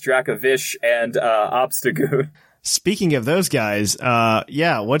Dracozolt, Dracovish, and Obstagoon. Speaking of those guys,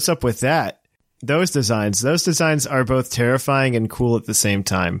 what's up with that? Those designs are both terrifying and cool at the same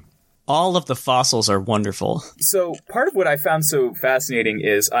time. All of the fossils are wonderful. So part of what I found so fascinating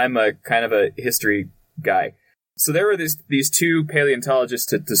is I'm a kind of a history guy. So there were these 2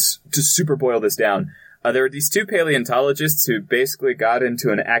 paleontologists to super boil this down. There were these 2 paleontologists who basically got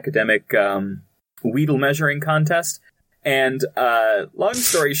into an academic Weedle measuring contest. And long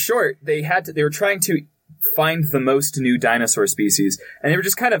story short, they were trying to find the most new dinosaur species, and they were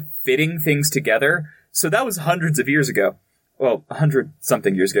just kind of fitting things together. So that was hundreds of years ago. Well,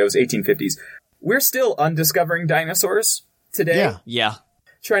 100-something years ago. It was 1850s. We're still undiscovering dinosaurs today. Yeah.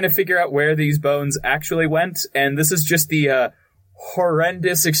 Trying to figure out where these bones actually went, and this is just the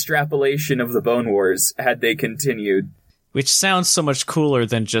horrendous extrapolation of the Bone Wars had they continued. Which sounds so much cooler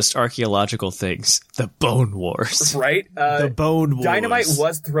than just archaeological things. The Bone Wars. Right? The Bone Wars. Dynamite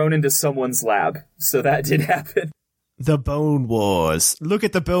was thrown into someone's lab, so that did happen. The Bone Wars. Look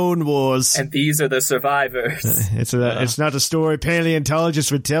at the Bone Wars. And these are the survivors. It's not a story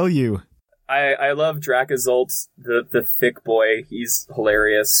paleontologists would tell you. I love Dracozolt, the thick boy. He's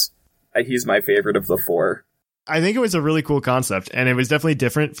hilarious. He's my favorite of the 4. I think it was a really cool concept, and it was definitely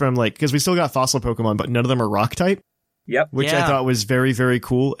different from like, because we still got fossil Pokemon, but none of them are rock type. Yep. Which I thought was very, very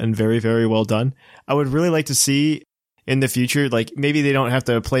cool and very, very well done. I would really like to see in the future, like maybe they don't have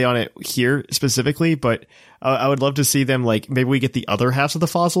to play on it here specifically, but I would love to see them like maybe we get the other halves of the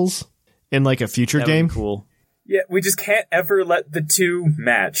fossils in like a future game. Cool. Yeah, we just can't ever let the 2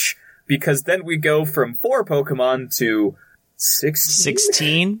 match, because then we go from 4 Pokemon to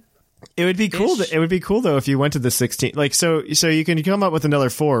 16. It would be cool. It would be cool though if you went to the 16. Like so you can come up with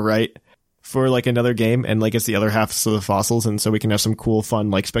another 4, right? For like another game, and like it's the other half of the fossils, and so we can have some cool,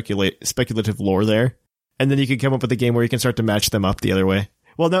 fun, like speculative lore there, and then you can come up with a game where you can start to match them up the other way.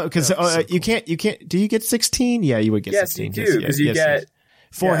 Well, no, because so cool. you can't. Do you get 16? Yeah, you would get 16. Yes, you do, because you get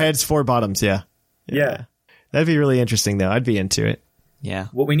 4 heads, 4 bottoms. Yeah, that'd be really interesting, though. I'd be into it. Yeah.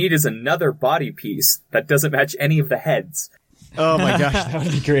 What we need is another body piece that doesn't match any of the heads. Oh my gosh, that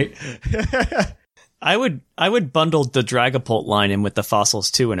would be great. I would bundle the Dragapult line in with the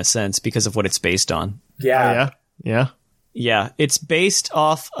fossils too, in a sense, because of what it's based on. Yeah. Yeah. Yeah, it's based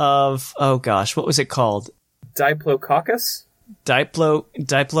off of, oh gosh, what was it called? Diplococcus? Diplo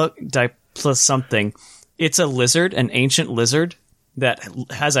something. It's a lizard, an ancient lizard that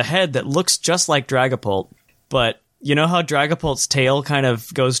has a head that looks just like Dragapult, but you know how Dragapult's tail kind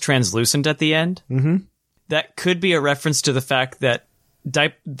of goes translucent at the end? Mm-hmm. That could be a reference to the fact that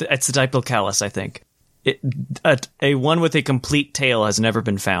it's a Diplocallus, I think. A one with a complete tail has never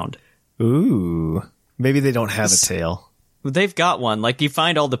been found. Ooh. Maybe they don't have a tail. They've got one. Like, you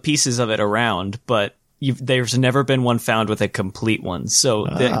find all the pieces of it around, but there's never been one found with a complete one. So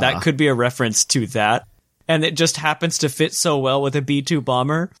that could be a reference to that. And it just happens to fit so well with a B2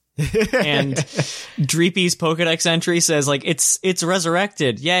 bomber. And Dreepy's Pokedex entry says, like, it's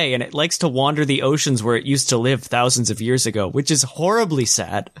resurrected, yay, and it likes to wander the oceans where it used to live thousands of years ago, which is horribly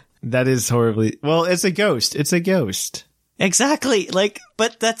sad. That is horribly... Well, it's a ghost. It's a ghost. Exactly. Like,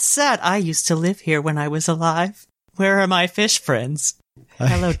 but that's sad. I used to live here when I was alive. Where are my fish friends?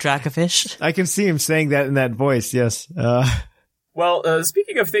 Hello, Dracofish. I can see him saying that in that voice, yes. Well,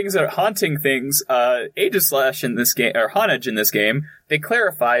 speaking of things that are haunting things, Aegislash in this game, or Honage in this game, they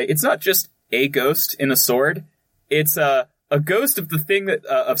clarify it's not just a ghost in a sword. It's a ghost of the thing that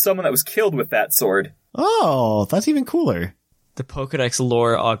of someone that was killed with that sword. Oh, that's even cooler. The Pokedex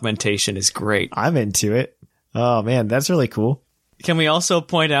lore augmentation is great. I'm into it. Oh man, that's really cool. Can we also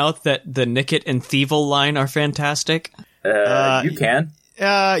point out that the Nickit and Thievul line are fantastic? You can.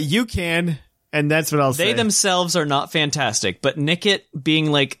 You can. And that's what I'll say. They themselves are not fantastic, but Nickit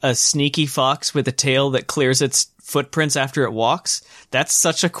being like a sneaky fox with a tail that clears its footprints after it walks, that's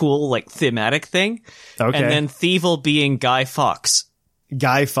such a cool, like, thematic thing. Okay. And then Thievul being Guy Fawkes.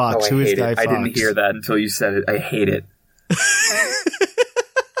 Guy Fawkes. Who is Guy Fawkes? I didn't hear that until you said it. I hate it.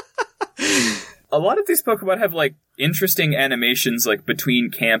 A lot of these Pokemon have, like, interesting animations, like, between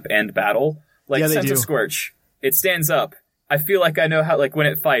camp and battle. Like, Scentiscorch. It stands up. I feel like I know how, like, when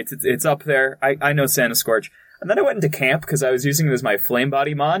it fights, it's up there. I know Scentiscorch. And then I went into camp because I was using it as my Flame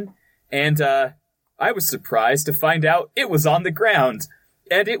Body Mon. And, I was surprised to find out it was on the ground.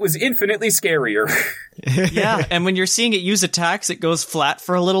 And it was infinitely scarier. Yeah, and when you're seeing it use attacks, it goes flat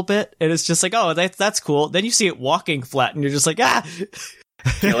for a little bit. And it's just like, oh, that's cool. Then you see it walking flat, and you're just like, ah!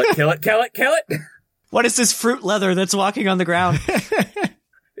 Kill it, kill it, kill it, kill it! What is this fruit leather that's walking on the ground?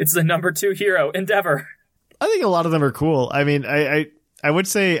 It's the number 2 hero, Endeavor. I think a lot of them are cool. I mean, I would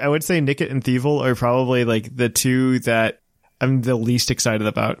say Nickit and Thievul are probably like the two that I'm the least excited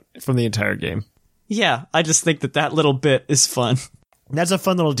about from the entire game. Yeah, I just think that little bit is fun. That's a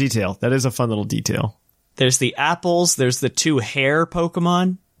fun little detail. That is a fun little detail. There's the apples. There's the 2 hair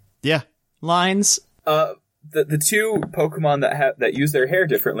Pokemon. Yeah. Lines. The 2 Pokemon that use their hair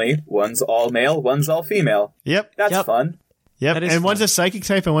differently. One's all male. One's all female. Yep. That's fun. Yep. That is and fun. One's a psychic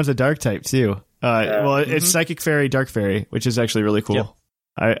type and one's a dark type too. It's Psychic Fairy, Dark Fairy, which is actually really cool.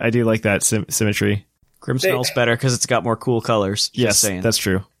 Yep. I do like that symmetry. Grimmsnell's better because it's got more cool colors. Yes, saying. That's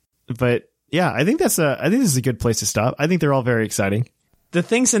true. But yeah, I think this is a good place to stop. I think they're all very exciting. The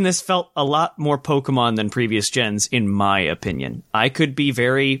things in this felt a lot more Pokemon than previous gens, in my opinion. I could be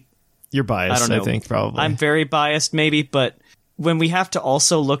very... You're biased, I think, probably. I'm very biased, maybe, but when we have to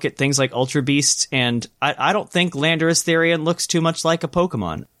also look at things like Ultra Beasts, and I don't think Landorus Therian looks too much like a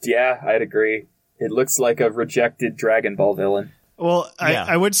Pokemon. Yeah, I'd agree. It looks like a rejected Dragon Ball villain. Well, yeah.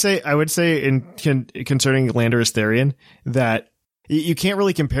 I would say concerning Landorus Therian that you can't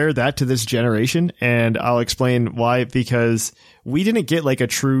really compare that to this generation, and I'll explain why. Because we didn't get like a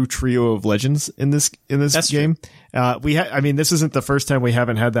true trio of legends in this game. This isn't the first time we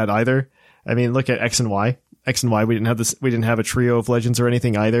haven't had that either. I mean, look at X and Y. X and Y, we didn't have a trio of legends or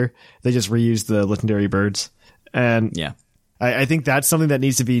anything either. They just reused the legendary birds. And yeah, I think that's something that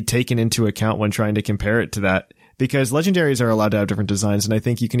needs to be taken into account when trying to compare it to that, because legendaries are allowed to have different designs. And I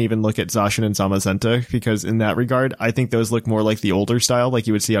think you can even look at Zacian and Zamazenta, because in that regard, I think those look more like the older style, like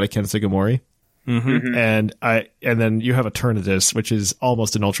you would see out of Kensugamori. Mm-hmm. And then you have a Eternatus, which is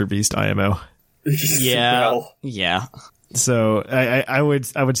almost an Ultra Beast IMO. Yeah. Yeah. So I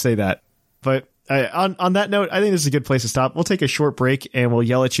would say that, but on that note, I think this is a good place to stop. We'll take a short break and we'll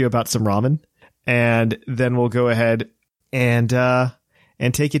yell at you about some ramen, and then we'll go ahead and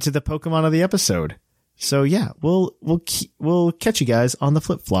take you to the Pokemon of the episode. So yeah, we'll catch you guys on the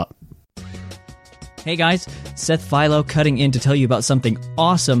flip flop. Hey guys, Seth Philo cutting in to tell you about something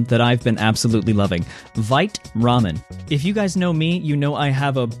awesome that I've been absolutely loving. Vite Ramen. If you guys know me, you know I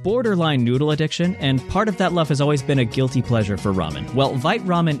have a borderline noodle addiction, and part of that love has always been a guilty pleasure for ramen. Well, Vite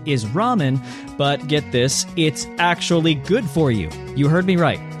Ramen is ramen, but get this, it's actually good for you. You heard me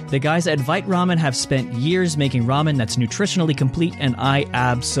right. The guys at Vite Ramen have spent years making ramen that's nutritionally complete, and I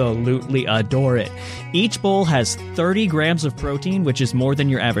absolutely adore it. Each bowl has 30 grams of protein, which is more than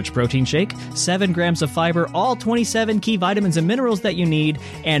your average protein shake, 7 grams of fiber, all 27 key vitamins and minerals that you need,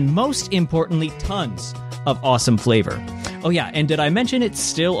 and most importantly, tons of awesome flavor. Oh yeah, and did I mention it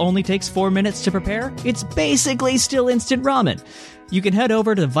still only takes 4 minutes to prepare? It's basically still instant ramen. You can head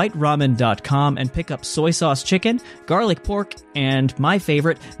over to viteramen.com and pick up soy sauce chicken, garlic pork, and my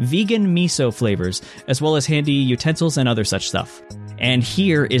favorite, vegan miso flavors, as well as handy utensils and other such stuff. And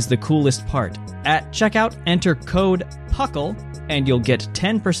here is the coolest part. At checkout, enter code PUCKLE, and you'll get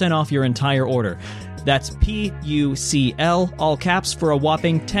 10% off your entire order. That's PUCL, all caps, for a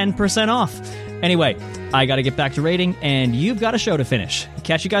whopping 10% off. Anyway, I gotta get back to rating, and you've got a show to finish.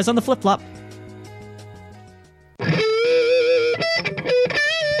 Catch you guys on the flip-flop.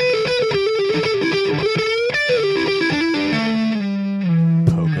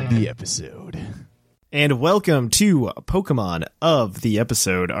 Episode. And welcome to Pokemon of the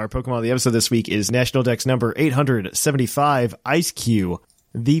Episode. Our Pokemon of the Episode this week is National Dex number 875, Ice-Q,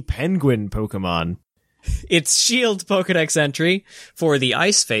 the Penguin Pokemon. Its Shield Pokedex entry, for the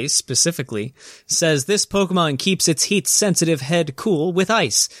Ice Face specifically, says this Pokemon keeps its heat-sensitive head cool with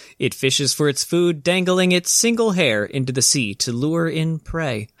ice. It fishes for its food, dangling its single hair into the sea to lure in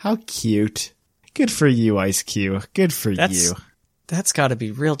prey. How cute. Good for you, Ice-Q. Good for you. That's gotta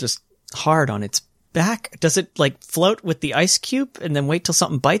be real just hard on its back. Does it, like, float with the ice cube and then wait till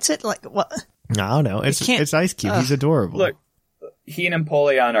something bites it? Like, what? I don't know. It's Ice-Cube. He's adorable. Look, he and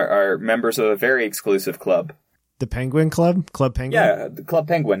Empoleon are members of a very exclusive club. The Penguin Club? Club Penguin? Yeah, the Club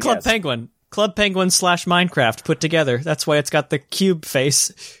Penguin. Club yes. Penguin. Club Penguin / Minecraft put together. That's why it's got the cube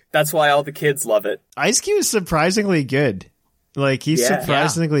face. That's why all the kids love it. Ice-Cube is surprisingly good. Like, he's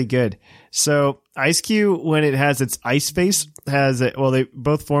surprisingly good. So, Ice-Cube, when it has its ice face,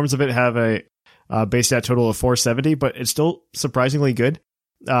 both forms of it have a base stat total of 470, but it's still surprisingly good.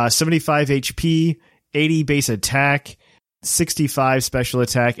 75 HP, 80 base attack, 65 special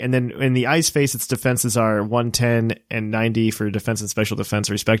attack, and then in the ice face, its defenses are 110 and 90 for defense and special defense,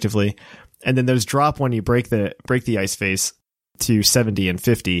 respectively. And then there's drop when you break the ice face to 70 and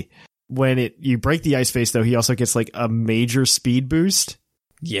 50. When you break the ice face, though, he also gets like a major speed boost.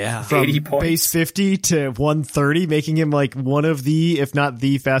 Yeah. From 80 points. base 50 to 130, making him like one of the, if not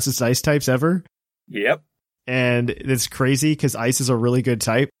the fastest ice types ever. Yep. And it's crazy because ice is a really good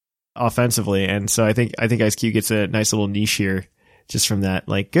type offensively. And so I think Ice-Cube gets a nice little niche here just from that.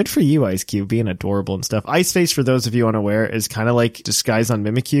 Like, good for you, Ice-Cube, being adorable and stuff. Ice Face, for those of you unaware, is kind of like Disguise on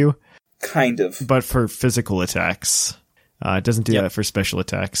Mimikyu. Kind of. But for physical attacks. It doesn't do that for special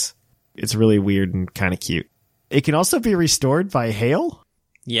attacks. It's really weird and kind of cute. It can also be restored by hail.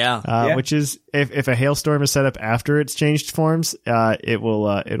 Yeah. Which is if a hailstorm is set up after it's changed forms,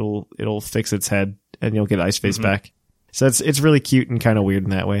 it'll fix its head and you'll get Ice Face back. So it's really cute and kind of weird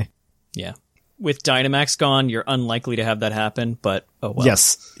in that way. Yeah. With Dynamax gone, you're unlikely to have that happen, but oh well.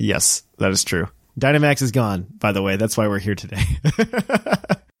 Yes, that is true. Dynamax is gone, by the way. That's why we're here today.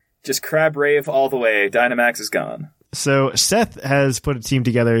 Just Crab Rave all the way. Dynamax is gone. So Seth has put a team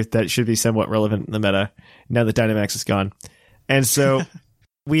together that should be somewhat relevant in the meta now that Dynamax is gone. And so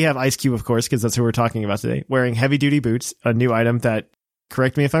we have Ice-Cube, of course, because that's who we're talking about today, wearing heavy-duty boots, a new item that,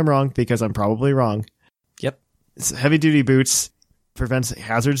 correct me if I'm wrong, because I'm probably wrong. Yep. Heavy-duty boots prevents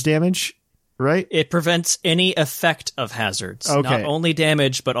hazards damage, right? It prevents any effect of hazards. Okay. Not only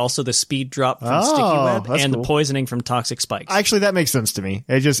damage, but also the speed drop from Sticky Web and cool. the poisoning from toxic spikes. Actually, that makes sense to me.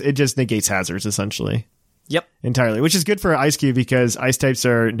 It just negates hazards, essentially. Yep. Entirely, which is good for Ice-Cube because ice types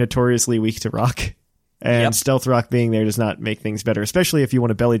are notoriously weak to rock. And Stealth Rock being there does not make things better, especially if you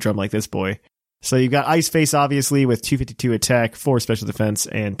want a belly drum like this boy. So you've got Ice Face, obviously, with 252 attack, 4 special defense,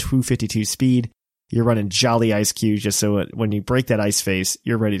 and 252 speed. You're running Jolly Ice-Cube just so when you break that Ice Face,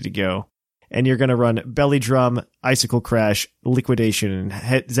 you're ready to go. And you're going to run Belly Drum, Icicle Crash, Liquidation,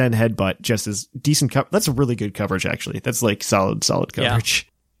 and Zen Headbutt just as decent coverage. That's a really good coverage, actually. That's like solid coverage. Yeah.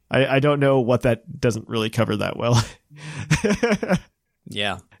 I don't know what that doesn't really cover that well.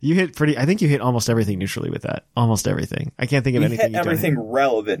 Yeah. I think you hit almost everything neutrally with that. Almost everything. I can't think of anything. Hit everything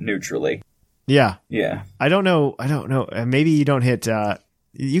relevant neutrally. Yeah. Yeah. I don't know. Maybe you don't hit,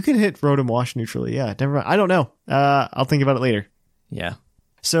 you can hit Rotom Wash neutrally. Yeah. Never mind. I don't know. I'll think about it later. Yeah.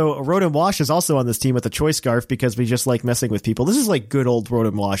 So Rotom Wash is also on this team with a Choice Scarf because we just like messing with people. This is like good old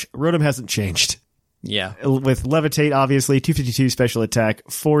Rotom Wash. Rotom hasn't changed. Yeah. With Levitate, obviously, 252 special attack,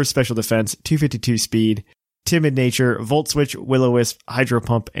 4 special defense, 252 speed, timid nature, Volt Switch, Will-O-Wisp, Hydro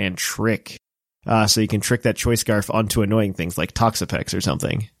Pump, and Trick. So you can trick that Choice Scarf onto annoying things like Toxapex or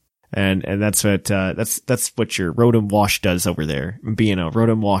something. And that's what your Rotom Wash does over there, being a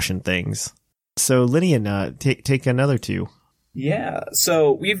Rotom Wash and things. So Linian, take another 2. Yeah,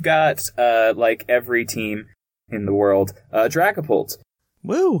 so we've got, like every team in the world, Dragapult.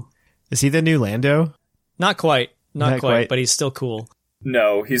 Woo! Is he the new Lando? Not quite, but he's still cool.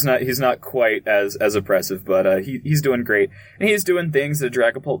 No, he's not quite as oppressive, but he's doing great. And he's doing things that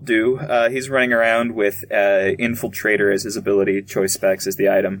Dragapult do. He's running around with Infiltrator as his ability, Choice Specs as the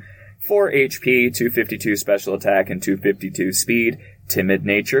item. 4 HP, 252 special attack, and 252 speed. Timid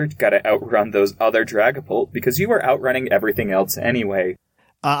nature, gotta outrun those other Dragapult, because you are outrunning everything else anyway.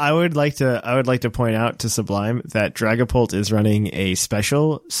 I would like to point out to Sublime that Dragapult is running a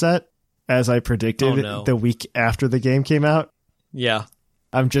special set, as I predicted the week after the game came out. Yeah.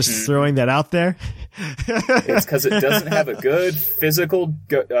 I'm just throwing that out there. It's because it doesn't have a good physical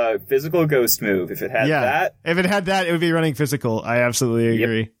ghost move. If it had that... If it had that, it would be running physical. I absolutely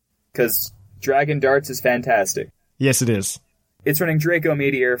agree. Because Dragon Darts is fantastic. Yes, it is. It's running Draco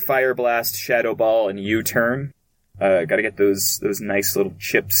Meteor, Fire Blast, Shadow Ball, and U-Turn. Gotta get those nice little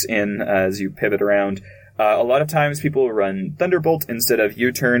chips in as you pivot around. A lot of times people run Thunderbolt instead of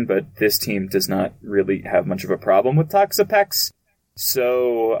U-Turn, but this team does not really have much of a problem with Toxapex.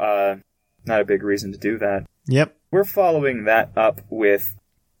 So, not a big reason to do that. Yep. We're following that up with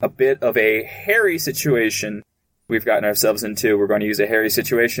a bit of a hairy situation we've gotten ourselves into. We're going to use a hairy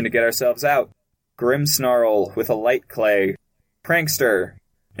situation to get ourselves out. Grimmsnarl with a Light Clay. Prankster.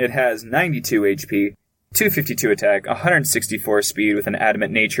 It has 92 HP, 252 attack, 164 speed with an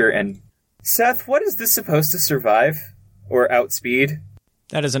adamant nature, and... Seth, what is this supposed to survive? Or outspeed?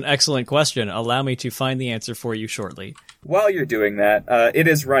 That is an excellent question. Allow me to find the answer for you shortly. While you're doing that, it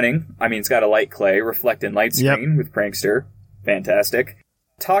is running. I mean, it's got a Light Clay, Reflect and Light Screen with Prankster. Fantastic.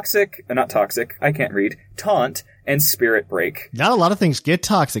 Not Toxic, I can't read. Taunt and Spirit Break. Not a lot of things get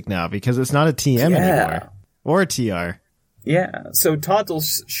toxic now because it's not a TM anymore. Or a TR. Yeah, so Taunt will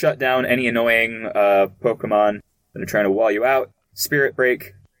shut down any annoying Pokemon that are trying to wall you out. Spirit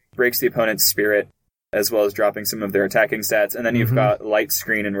Break breaks the opponent's spirit, as well as dropping some of their attacking stats. And then you've got Light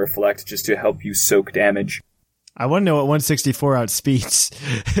Screen and Reflect just to help you soak damage. I want to know what 164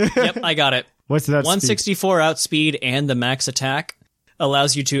 outspeeds. Yep, I got it. What's that? 164 outspeed and the max attack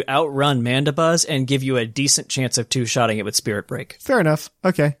allows you to outrun Mandibuzz and give you a decent chance of two-shotting it with Spirit Break. Fair enough.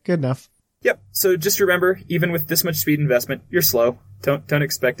 Okay, good enough. Yep. So just remember, even with this much speed investment, you're slow. Don't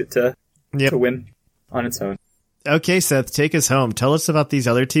expect it to win on its own. Okay, Seth, take us home. Tell us about these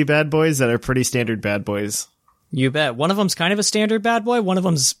other 2 bad boys that are pretty standard bad boys. You bet. One of them's kind of a standard bad boy. One of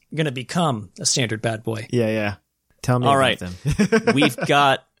them's going to become a standard bad boy. Yeah. Tell me about them. We've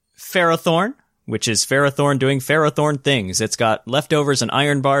got Ferrothorn, which is Ferrothorn doing Ferrothorn things. It's got Leftovers and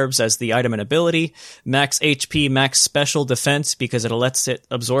Iron Barbs as the item and ability, max HP, max special defense because it lets it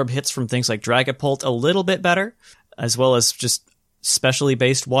absorb hits from things like Dragapult a little bit better, as well as just specially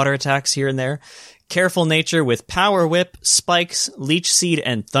based water attacks here and there. Careful nature with Power Whip, Spikes, Leech Seed,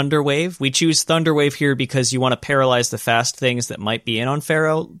 and Thunder Wave. We choose Thunder Wave here because you want to paralyze the fast things that might be in on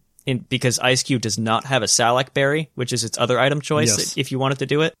Ferro, because Ice-Q does not have a Salac Berry, which is its other item choice if you wanted to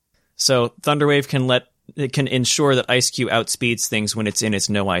do it. So Thunder Wave can ensure that Ice-Q outspeeds things when it's in its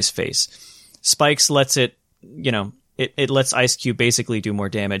no ice phase. Spikes lets it lets Ice-Q basically do more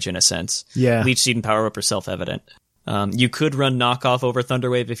damage in a sense. Yeah. Leech Seed and Power Whip are self-evident. You could run Knockoff over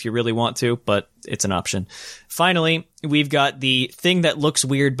Thunder Wave if you really want to, but it's an option. Finally, we've got the thing that looks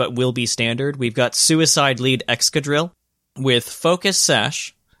weird but will be standard. We've got Suicide Lead Excadrill with Focus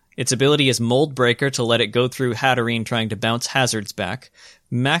Sash. Its ability is Mold Breaker to let it go through Hatterene trying to bounce hazards back.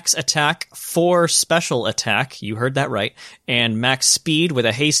 Max attack, 4 special attack, you heard that right, and max speed with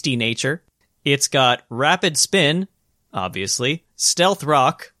a hasty nature. It's got Rapid Spin, obviously, Stealth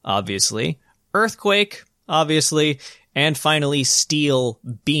Rock, obviously, Earthquake, obviously, and finally Steel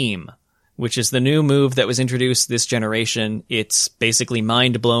Beam, which is the new move that was introduced this generation. It's basically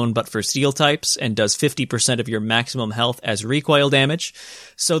Mind Blown but for steel types and does 50% of your maximum health as recoil damage.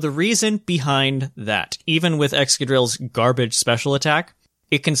 So the reason behind that, even with Excadrill's garbage special attack,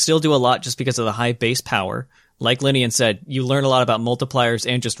 it can still do a lot just because of the high base power. Like Linian said, you learn a lot about multipliers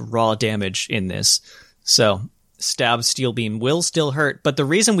and just raw damage in this. So Stab Steel Beam will still hurt, but the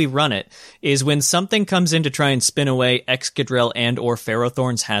reason we run it is when something comes in to try and spin away Excadrill and or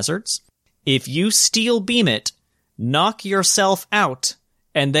Ferrothorn's hazards, if you Steel Beam it, knock yourself out,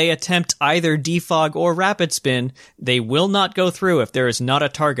 and they attempt either defog or rapid spin, they will not go through if there is not a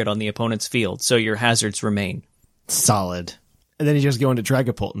target on the opponent's field, so your hazards remain. Solid. And then you just go into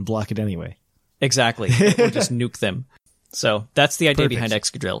Dragapult and block it anyway. Exactly. Or just nuke them. So that's the idea behind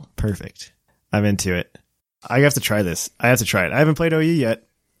Excadrill. Perfect. I'm into it. I have to try this. I have to try it. I haven't played OU yet.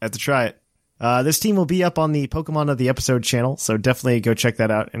 I have to try it. This team will be up on the Pokemon of the Episode channel, so definitely go check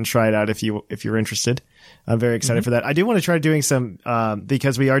that out and try it out if you're interested. I'm very excited for that. I do want to try doing some,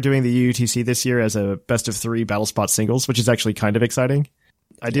 because we are doing the UUTC this year as a best of 3 Battle Spot singles, which is actually kind of exciting.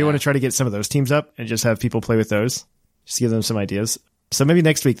 I do want to try to get some of those teams up and just have people play with those. Just give them some ideas. So maybe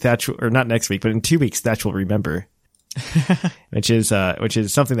next week, or not next week, but in 2 weeks, Thatch will remember, which is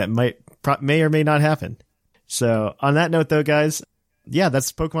something that may or may not happen. So on that note, though, guys, yeah,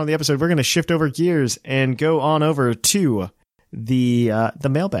 that's Pokemon of the Episode. We're going to shift over gears and go on over to the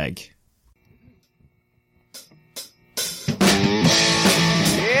mailbag. It's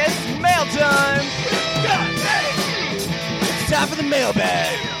mail time! It's time for the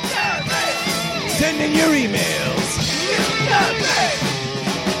mailbag! Send in your emails!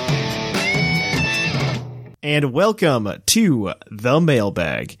 And welcome to the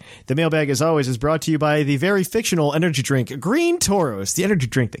mailbag. The mailbag, as always, is brought to you by the very fictional energy drink Green Tauros, the energy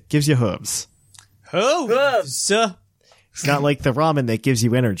drink that gives you hooves. Hooves! It's not like the ramen that gives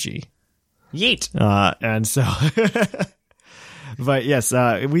you energy. Yeet! And so... But yes,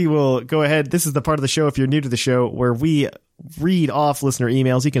 we will go ahead. This is the part of the show, if you're new to the show, where we read off listener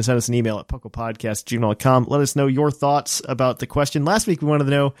emails. You can send us an email at pucklepodcast@gmail.com. Let us know your thoughts about the question. Last week, we wanted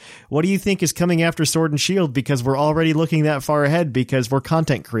to know, what do you think is coming after Sword and Shield? Because we're already looking that far ahead because we're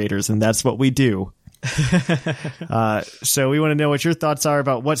content creators, and that's what we do. So we want to know what your thoughts are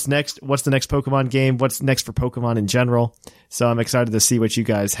about what's next, what's the next Pokemon game, what's next for Pokemon in general. So I'm excited to see what you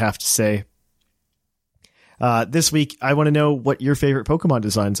guys have to say. This week, I want to know what your favorite Pokemon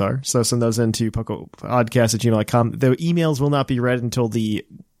designs are. So send those into pucklepodcast@gmail.com. The emails will not be read until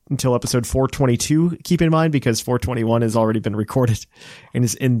episode 422. Keep in mind, because 421 has already been recorded and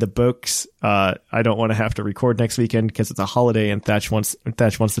is in the books. I don't want to have to record next weekend because it's a holiday and Thatch wants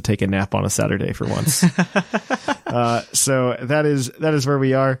to take a nap on a Saturday for once. So that is where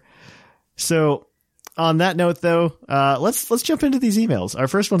we are. So on that note, though, let's jump into these emails. Our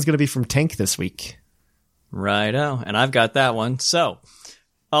first one's going to be from Tank this week. Righto, and I've got that one. So,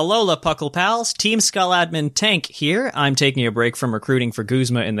 Alola Puckle Pals, Team Skull Admin Tank here. I'm taking a break from recruiting for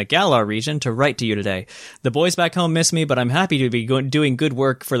Guzma in the Galar region to write to you today. The boys back home miss me, but I'm happy to be doing good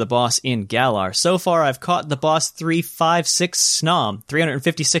work for the boss in Galar. So far, I've caught the boss 356 Snom,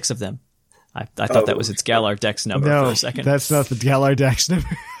 356 of them. I thought that was its Galar Dex number for a second. That's not the Galar Dex number.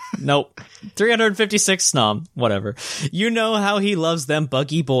 Nope. 356 Snom. Whatever. You know how he loves them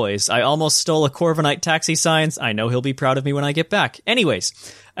buggy boys. I almost stole a Corviknight taxi signs. I know he'll be proud of me when I get back. Anyways,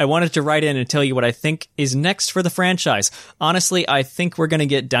 I wanted to write in and tell you what I think is next for the franchise. Honestly, I think we're going to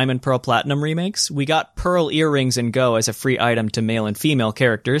get Diamond Pearl Platinum remakes. We got Pearl earrings in Go as a free item to male and female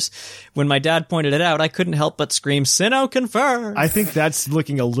characters. When my dad pointed it out, I couldn't help but scream, Sinnoh confirmed! I think that's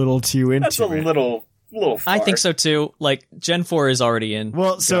looking a little too into it. That's a little far. I think so too. Like, Gen 4 is already in.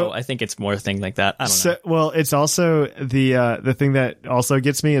 Well, so I think it's more a thing like that. I don't know. Well, it's also the thing that also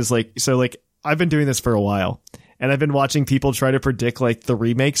gets me is I've been doing this for a while, and I've been watching people try to predict like the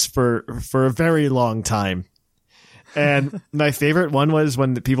remakes for a very long time. And my favorite one was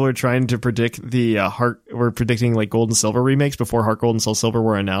when the people are trying to predict were predicting like Gold and Silver remakes before Heart Gold and Soul Silver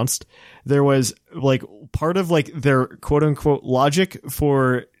were announced. There was like part of like their quote unquote logic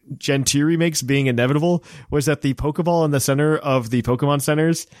for Gen 2 remakes being inevitable was that the Pokeball in the center of the Pokemon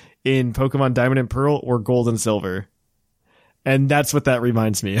centers in Pokemon Diamond and Pearl were Gold and Silver. And that's what that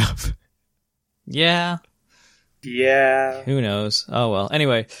reminds me of. Yeah. Who knows? Oh well.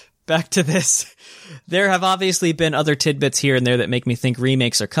 Anyway, back to this. There have obviously been other tidbits here and there that make me think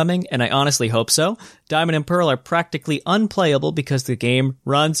remakes are coming, and I honestly hope so. Diamond and Pearl are practically unplayable because the game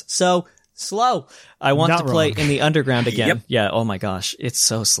runs so slow. I want to play in the underground again. Yep. Yeah, oh my gosh, it's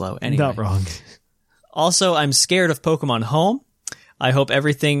so slow. Anyway. Not wrong. Also, I'm scared of Pokemon Home. I hope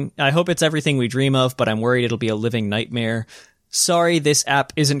it's everything we dream of, but I'm worried it'll be a living nightmare. Sorry, this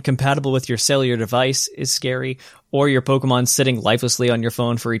app isn't compatible with your cellular device is scary, or your Pokemon sitting lifelessly on your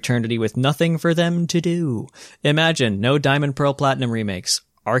phone for eternity with nothing for them to do. Imagine no Diamond Pearl Platinum remakes.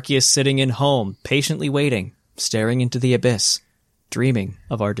 Arceus sitting in Home, patiently waiting, staring into the abyss, dreaming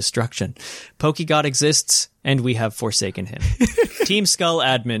of our destruction. Pokegod exists, and we have forsaken him. Team Skull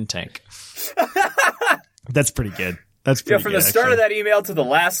Admin Tank. That's pretty good. That's pretty good. From the start of that email to the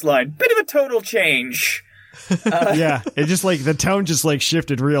last line, bit of a total change. Yeah, it just like the tone just like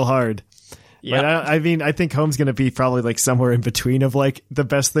shifted real hard. But I think Home's going to be probably like somewhere in between of like the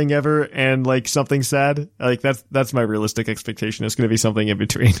best thing ever and like something sad. Like that's my realistic expectation. It's going to be something in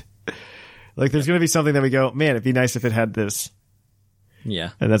between. Like there's going to be something that we go, man, it'd be nice if it had this.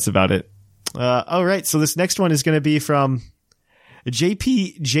 Yeah. And that's about it. All right. So this next one is going to be from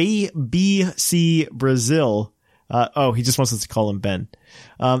JBC Brazil. He just wants us to call him Ben.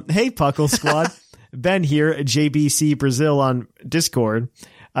 Hey, Puckle Squad. Ben here, JBC Brazil on Discord.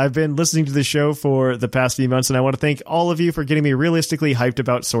 I've been listening to the show for the past few months, and I want to thank all of you for getting me realistically hyped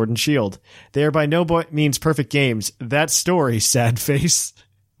about Sword and Shield. They are by no means perfect games. That story, sad face.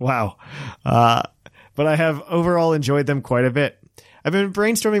 Wow. But I have overall enjoyed them quite a bit. I've been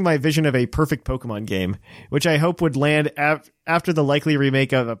brainstorming my vision of a perfect Pokemon game, which I hope would land after the likely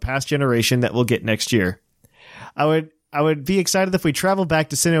remake of a past generation that we'll get next year. I would be excited if we traveled back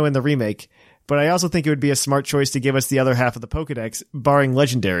to Sinnoh in the remake, but I also think it would be a smart choice to give us the other half of the Pokedex, barring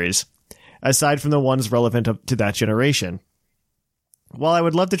legendaries, aside from the ones relevant to that generation. While I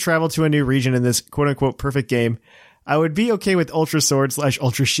would love to travel to a new region in this quote-unquote perfect game, I would be okay with Ultra Sword /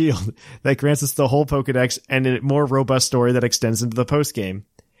 Ultra Shield that grants us the whole Pokedex and a more robust story that extends into the post-game.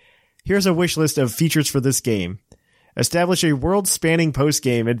 Here's a wish list of features for this game. Establish a world-spanning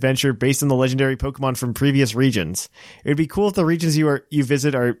post-game adventure based on the legendary Pokemon from previous regions. It would be cool if the regions you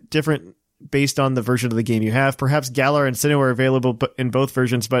visit are different based on the version of the game you have. Perhaps Galar and Sinnoh are available in both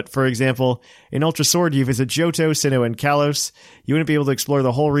versions, but for example, in Ultra Sword you visit Johto, Sinnoh, and Kalos. You wouldn't be able to explore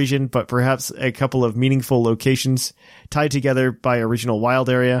the whole region, but perhaps a couple of meaningful locations tied together by a regional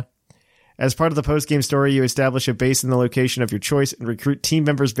wild area. As part of the post-game story, you establish a base in the location of your choice and recruit team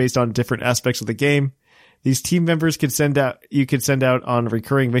members based on different aspects of the game. These team members could send out on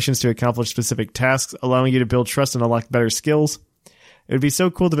recurring missions to accomplish specific tasks, allowing you to build trust and unlock better skills. It would be so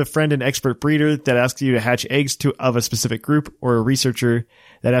cool to befriend an expert breeder that asks you to hatch eggs of a specific group, or a researcher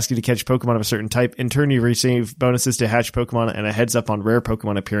that asks you to catch Pokemon of a certain type. In turn, you receive bonuses to hatch Pokemon and a heads up on rare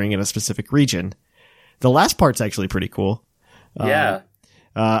Pokemon appearing in a specific region. The last part's actually pretty cool. Yeah.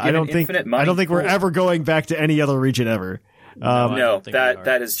 I don't think we're ever going back to any other region ever. No,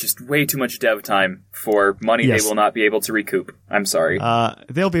 that is just way too much dev time for money they will not be able to recoup. I'm sorry.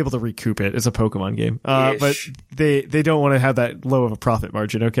 They'll be able to recoup it. It's a Pokemon game. But they don't want to have that low of a profit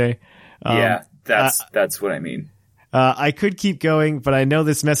margin, okay? That's what I mean. I could keep going, but I know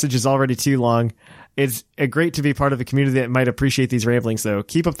this message is already too long. It's great to be part of a community that might appreciate these ramblings, though.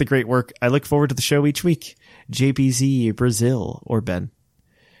 Keep up the great work. I look forward to the show each week. JPZ Brazil or Ben.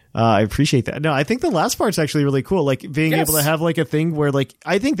 I appreciate that. No, I think the last part's actually really cool. Like being able to have like a thing where like,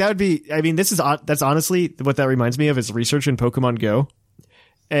 I think that would be, I mean, that's honestly what that reminds me of is research in Pokemon Go.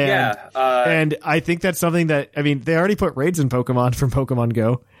 And, and I think that's something that, I mean, they already put raids in Pokemon from Pokemon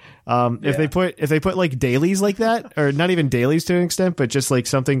Go. If they put like dailies like that, or not even dailies to an extent, but just like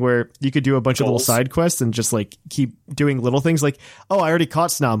something where you could do a bunch of little side quests and just like keep doing little things like, oh, I already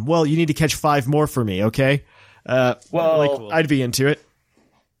caught Snom. Well, you need to catch 5 more for me. Okay. I'd be into it.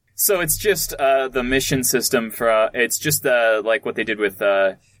 So it's just the mission system for it's just like what they did with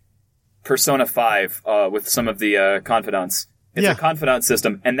Persona 5 with some of the confidants. It's a confidant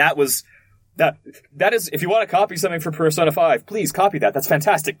system, and that is if you want to copy something for Persona 5, please copy that. That's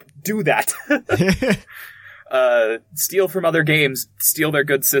fantastic. Do that. Steal from other games, steal their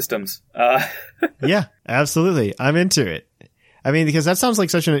good systems. Yeah, absolutely. I'm into it. I mean, because that sounds like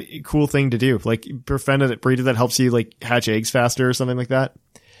such a cool thing to do. Like befriend a breeder that helps you like hatch eggs faster or something like that.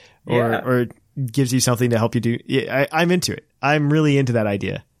 Or gives you something to help you do. Yeah, I'm into it. I'm really into that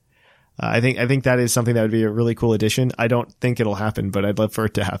idea. I think that is something that would be a really cool addition. I don't think it'll happen, but I'd love for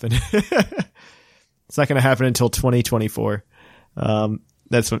it to happen. It's not going to happen until 2024.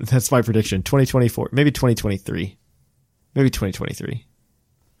 That's my prediction. 2024, maybe 2023, maybe 2023.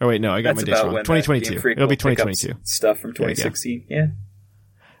 Oh wait, no, I got my dates wrong. 2022. It'll be 2022. Stuff from 2016.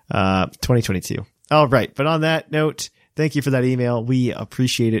 Yeah. 2022. All right, but on that note. Thank you for that email. We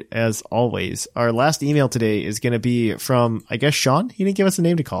appreciate it as always. Our last email today is going to be from, I guess, Sean. He didn't give us a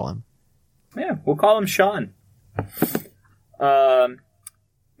name to call him. Yeah, we'll call him Sean.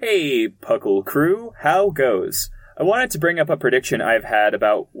 Hey, Puckle crew, how goes? I wanted to bring up a prediction I've had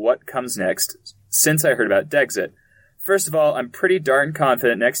about what comes next since I heard about Dexit. First of all, I'm pretty darn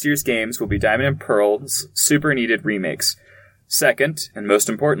confident next year's games will be Diamond and Pearl's super needed remakes. Second, and most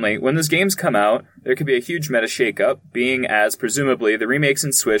importantly, when those games come out, there could be a huge meta shakeup, being as, presumably, the remakes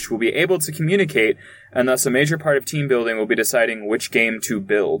in Swish will be able to communicate, and thus a major part of team building will be deciding which game to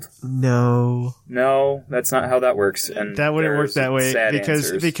build. No, that's not how that works. And that wouldn't work that way,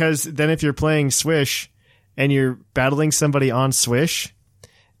 because then if you're playing Swish, and you're battling somebody on Swish,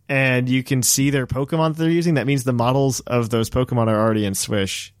 and you can see their Pokemon that they're using, that means the models of those Pokemon are already in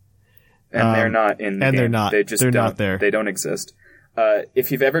Swish. And they're not in the and game. they're not. They just they're don't, not there. They don't exist.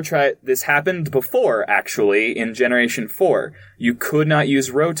 If you've ever tried... This happened before, actually, in Generation 4. You could not use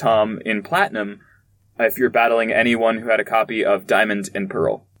Rotom in Platinum if you're battling anyone who had a copy of Diamond and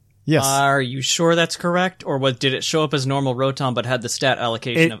Pearl. Yes. Are you sure that's correct? Or did it show up as normal Rotom but had the stat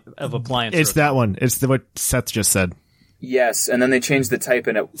allocation of appliance? It's Rotom? that one. It's what Seth just said. Yes, and then they changed the type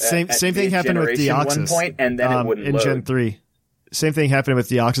in it. Same thing happened with Deoxys. One point, and then it wouldn't in load. Gen 3. Same thing happened with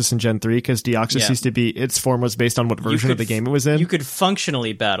Deoxys in Gen 3, because Deoxys used to be, its form was based on what version of the game it was in. You could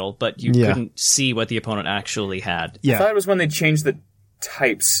functionally battle, but you couldn't see what the opponent actually had. I thought it was when they changed the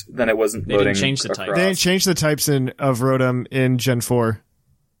types, then it wasn't loading. They didn't change the types. They didn't change the types of Rotom in Gen 4.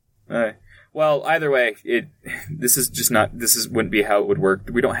 Well, either way, this wouldn't be how it would work.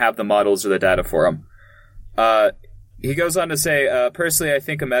 We don't have the models or the data for them. He goes on to say, personally, I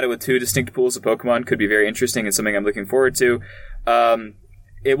think a meta with 2 distinct pools of Pokemon could be very interesting and something I'm looking forward to.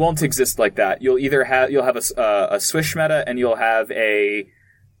 It won't exist like that. You'll have a Swish meta, and you'll have a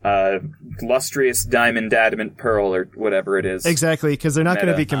Lustrous Diamond, Adamant, Pearl, or whatever it is. Exactly, because they're not going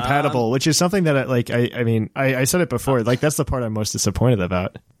to be compatible, which is something that I said it before. Like, that's the part I'm most disappointed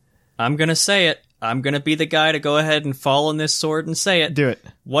about. I'm going to say it. I'm going to be the guy to go ahead and fall on this sword and say it. Do it.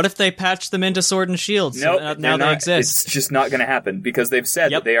 What if they patch them into Sword and Shield? Nope, now they exist. It's just not going to happen because they've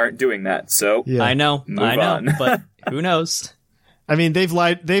said that they aren't doing that. So yeah. I know, on. but who knows? I mean, they've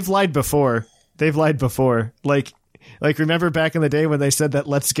lied before. Like remember back in the day when they said that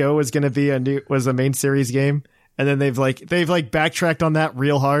Let's Go was going to be a main series game, and then they've backtracked on that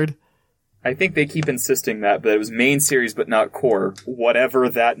real hard. I think they keep insisting that it was main series but not core, whatever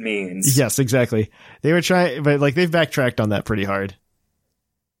that means. Yes, exactly. They were trying, but they've backtracked on that pretty hard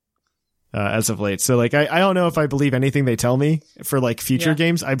as of late. So I don't know if I believe anything they tell me for future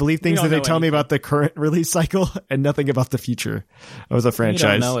games. I believe things that they tell me about the current release cycle and nothing about the future of the franchise.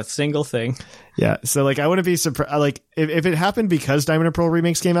 You don't know a single thing. Yeah, so I wouldn't be surprised. If it happened because Diamond and Pearl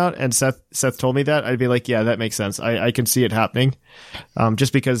remakes came out and Seth told me that, I'd be like, yeah, that makes sense. I can see it happening,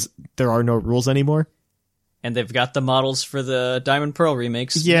 just because there are no rules anymore. And they've got the models for the Diamond Pearl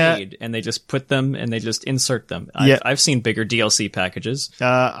remakes made, and they just put them and they just insert them. I've seen bigger DLC packages.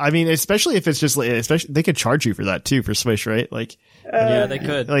 I mean, especially if it's just especially they could charge you for that too for Swish, right? Yeah, they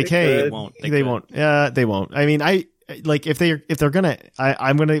could. They won't. They won't. I mean, if they're gonna,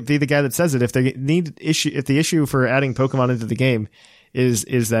 I'm gonna be the guy that says it. If they if the issue for adding Pokemon into the game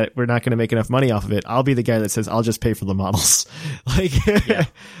is that we're not going to make enough money off of it, I'll be the guy that says I'll just pay for the models.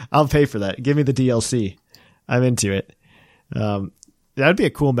 I'll pay for that. Give me the DLC. I'm into it. That'd be a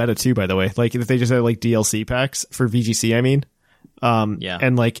cool meta too, by the way. If they just had DLC packs for VGC, I mean. And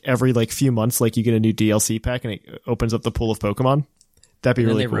every few months, you get a new DLC pack and it opens up the pool of Pokemon. That'd be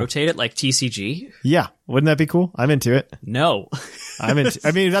really cool. They rotate it like TCG? Yeah. Wouldn't that be cool? I'm into it. No. I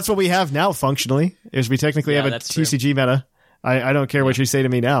mean, that's what we have now, functionally. We technically have a TCG meta. I don't care what you say to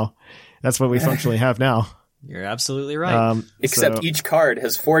me now. That's what we functionally have now. You're absolutely right. Except each card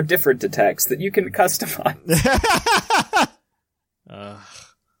has 4 different attacks that you can customize.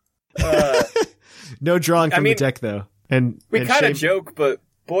 No drawing from the deck, though. And we kind of joke, but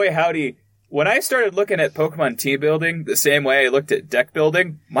boy howdy, when I started looking at Pokemon team building the same way I looked at deck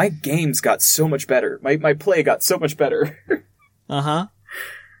building, my games got so much better. My play got so much better. Uh-huh.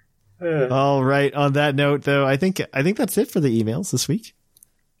 All right. On that note, though, I think that's it for the emails this week.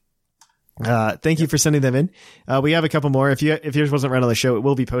 Thank you for sending them in. We have a couple more. If yours wasn't read on the show, it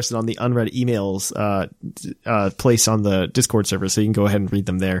will be posted on the unread emails place on the Discord server, so you can go ahead and read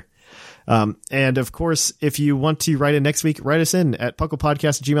them there. And of course, if you want to write in next week, write us in at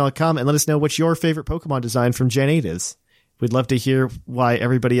pucklepodcast@gmail.com and let us know what your favorite Pokemon design from Gen 8 is. We'd love to hear why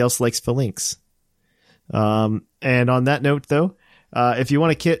everybody else likes Phalanx. And on that note, though, if you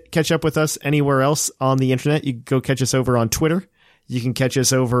want to catch up with us anywhere else on the internet, you can go catch us over on Twitter. You can catch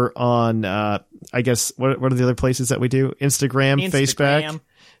us over on, I guess, what are the other places that we do? Instagram.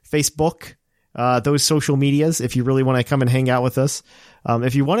 Facebook, those social medias, if you really want to come and hang out with us.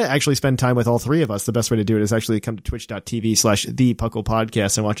 If you want to actually spend time with all three of us, the best way to do it is actually come to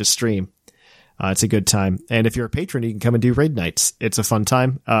twitch.tv/thepucklepodcast and watch us stream. It's a good time. And if you're a patron, you can come and do raid nights. It's a fun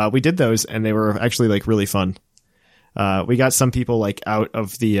time. We did those and they were actually really fun. We got some people out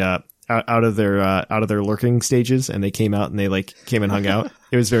of the, out of their lurking stages, and they came out and they came and hung out.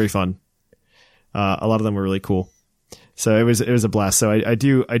 It was very fun. A lot of them were really cool. So it was a blast. So I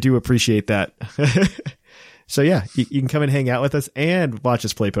do appreciate that. So yeah, you can come and hang out with us and watch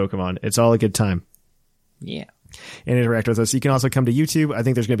us play Pokemon. It's all a good time. Yeah. and interact with us. You can also come to YouTube. I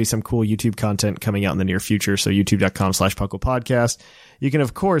think there's going to be some cool YouTube content coming out in the near future. So youtube.com/PucklePodcast. You can,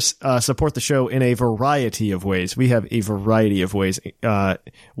 of course, support the show in a variety of ways. We have a variety of ways.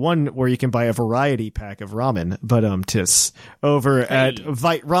 One where you can buy a variety pack of ramen, but over at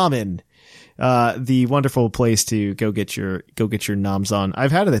Vite Ramen, the wonderful place to go get your noms on.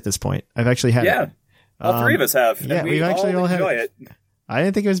 I've had it at this point. I've actually had it. All three of us have. Yeah, and we actually all enjoy had it. I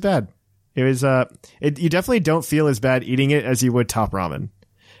didn't think it was bad. It was you definitely don't feel as bad eating it as you would Top Ramen.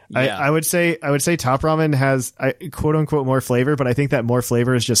 Yeah. I would say Top Ramen has quote unquote more flavor, but I think that more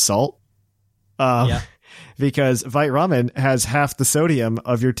flavor is just salt. Because Vite Ramen has half the sodium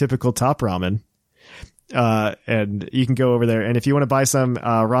of your typical Top Ramen. And you can go over there, and if you want to buy some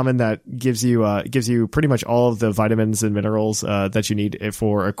ramen that gives you pretty much all of the vitamins and minerals that you need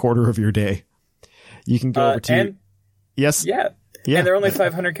for a quarter of your day, you can go over to yes. Yeah. And they're only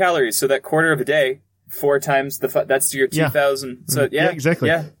 500 calories, so that quarter of a day, 4 times that's your 2,000. So exactly.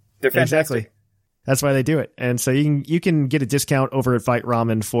 Yeah, they're fantastic. Exactly. That's why they do it. And so you can get a discount over at Vite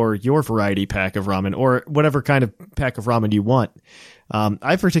Ramen for your variety pack of ramen or whatever kind of pack of ramen you want.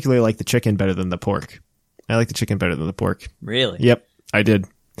 I particularly like the chicken better than the pork. I like the chicken better than the pork. Really? Yep, I did.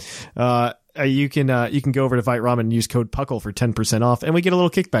 You can go over to Vite Ramen and use code PUCKLE for 10% off, and we get a little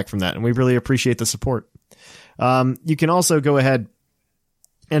kickback from that, and we really appreciate the support. You can also go ahead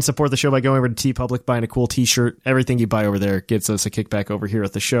and support the show by going over to TeePublic, buying a cool t-shirt. Everything you buy over there gets us a kickback over here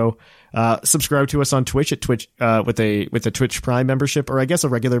at the show. Subscribe to us on Twitch at Twitch with a Twitch Prime membership, or I guess a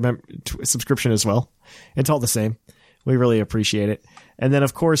regular subscription as well. It's all the same. We really appreciate it. And then,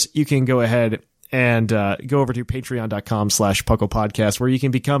 of course, you can go ahead and go over to patreon.com/PucklePodcast, where you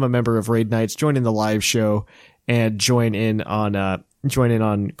can become a member of Raid Nights, join in the live show, and join in on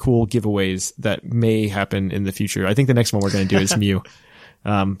cool giveaways that may happen in the future. I think the next one we're going to do is Mew.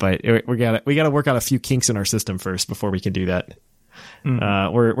 But we got to work out a few kinks in our system first before we can do that.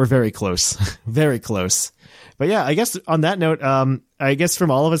 We're very close, very close. But yeah, I guess on that note, I guess from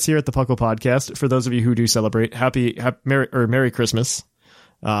all of us here at the Puckle Podcast, for those of you who do celebrate, Merry Christmas.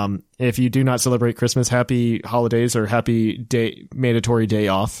 If you do not celebrate Christmas, happy holidays or happy mandatory day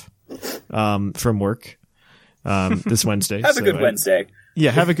off from work this Wednesday. Have a good Wednesday.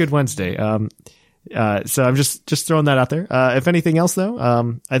 Yeah, have a good Wednesday. So I'm just throwing that out there. If anything else,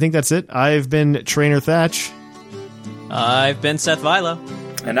 though, I think that's it. I've been Trainer Thatch. I've been Seth Vilo.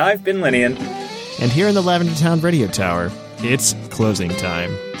 And I've been Linian. And here in the Lavender Town Radio Tower, it's closing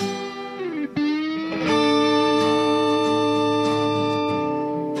time.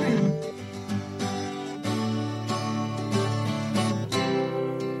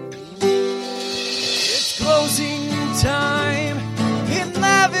 Time in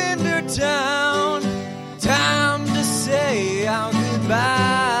Lavender Town. Time to say our goodbyes.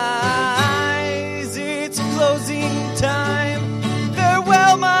 It's closing time.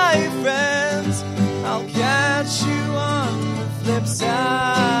 Farewell, my friends. I'll catch you on the flip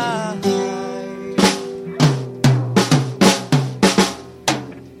side.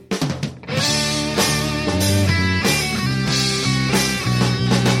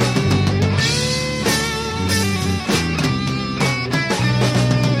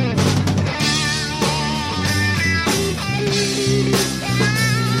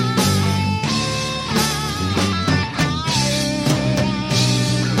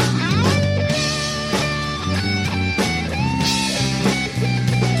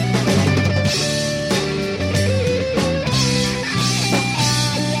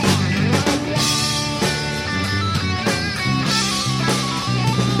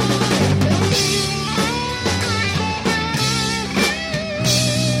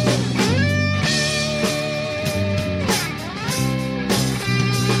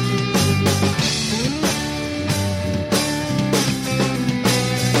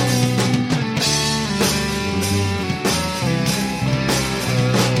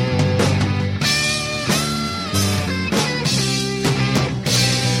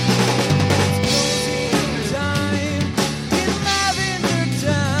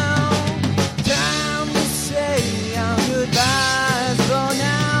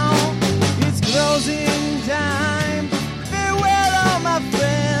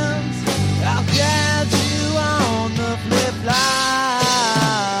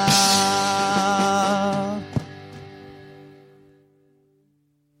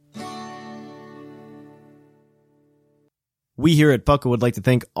 We here at Puckle would like to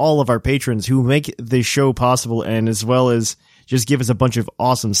thank all of our patrons who make the show possible, and as well as just give us a bunch of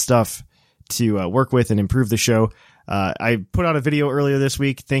awesome stuff to work with and improve the show. I put out a video earlier this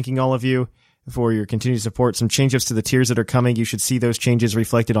week thanking all of you. for your continued support. Some changes to the tiers that are coming. You should see those changes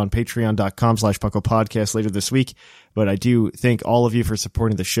reflected on patreon.com/PucklePodcast later this week. But I do thank all of you for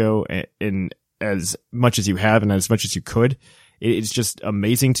supporting the show in as much as you have and as much as you could. It's just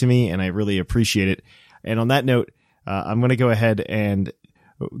amazing to me, and I really appreciate it. And on that note, I'm going to go ahead and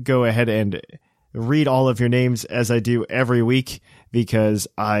read all of your names as I do every week, because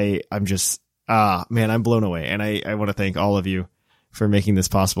I'm just, I'm blown away. And I want to thank all of you for making this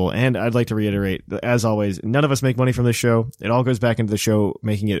possible. And I'd like to reiterate, as always, none of us make money from this show. It all goes back into the show,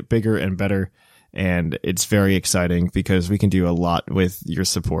 making it bigger and better. And it's very exciting because we can do a lot with your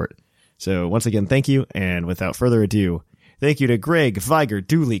support. So once again, thank you. And without further ado, thank you to Greg, Viger,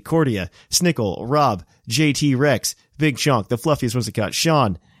 Dooley, Cordia, Snickle, Rob, JT Rex, Big Chonk, the fluffiest Whimsicott,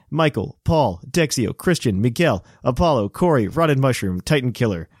 Sean, Michael, Paul, Dexio, Christian, Miguel, Apollo, Corey, Rotted Mushroom, Titan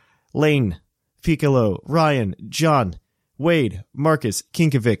Killer, Lane, Piccolo, Ryan, John, Wade, Marcus,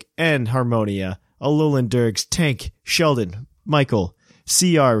 Kinkovic, and Harmonia, Alolan Dirks, Tank, Sheldon, Michael,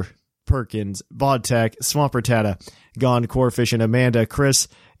 CR Perkins, Bodtack, Swamper Tata, Gone, Corefish, and Amanda, Chris,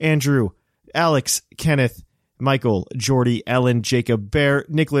 Andrew, Alex, Kenneth, Michael, Jordy, Ellen, Jacob, Bear,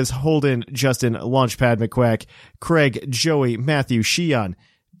 Nicholas, Holden, Justin, Launchpad McQuack, Craig, Joey, Matthew, Shion,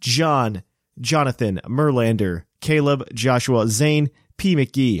 John, Jonathan, Merlander, Caleb, Joshua, Zane, P.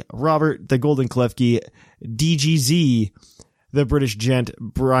 McGee, Robert, the Golden Klefki, DGZ, the British Gent,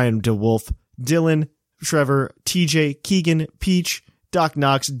 Brian DeWolf, Dylan, Trevor, TJ, Keegan, Peach, Doc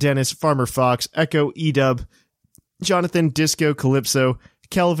Knox, Dennis, Farmer Fox, Echo, Edub, Jonathan, Disco, Calypso,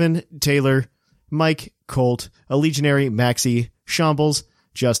 Kelvin, Taylor, Mike, Colt, a Legionary, Maxie, Shambles,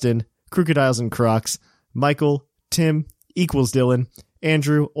 Justin, Crocodiles and Crocs, Michael, Tim, Equals Dylan,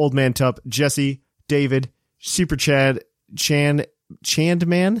 Andrew, Old Man Tup, Jesse, David, Super Chad,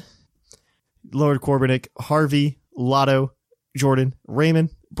 Chandman, Lord Corbinick, Harvey, Lotto, Jordan,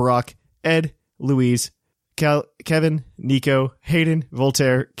 Raymond, Brock, Ed, Louise, Kevin, Nico, Hayden,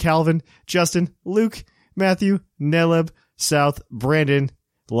 Voltaire, Calvin, Justin, Luke, Matthew, Neleb, South, Brandon,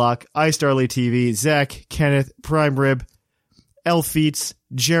 Locke, iStarly TV, Zach, Kenneth, Prime Rib, Elfeets,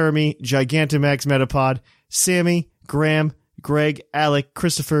 Jeremy, Gigantamax Metapod, Sammy, Graham, Greg, Alec,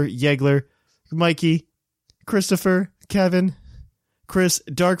 Christopher, Yegler, Mikey, Christopher, Kevin, Chris,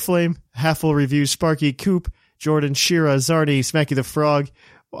 Darkflame, Halfful Review, Sparky, Coop, Jordan, Shira, Zardy, Smacky the Frog,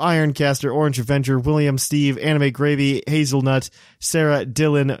 Ironcaster, Orange Avenger, William, Steve, Anime Gravy, Hazelnut, Sarah,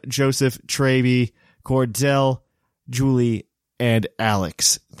 Dylan, Joseph, Traby, Cordell, Julie, and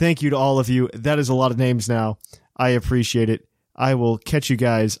Alex. Thank you to all of you. That is a lot of names now. I appreciate it. I will catch you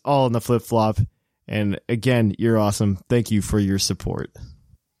guys all in the flip-flop. And again, you're awesome. Thank you for your support.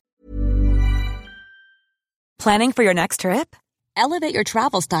 Planning for your next trip? Elevate your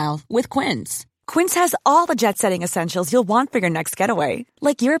travel style with Quince. Quince has all the jet-setting essentials you'll want for your next getaway,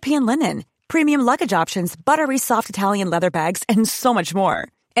 like European linen, premium luggage options, buttery soft Italian leather bags, and so much more.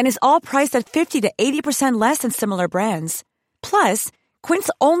 And is all priced at 50 to 80% less than similar brands. Plus, Quince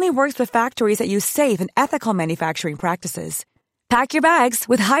only works with factories that use safe and ethical manufacturing practices. Pack your bags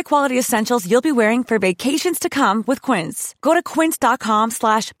with high-quality essentials you'll be wearing for vacations to come with Quince. Go to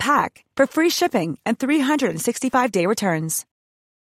quince.com/pack for free shipping and 365-day returns.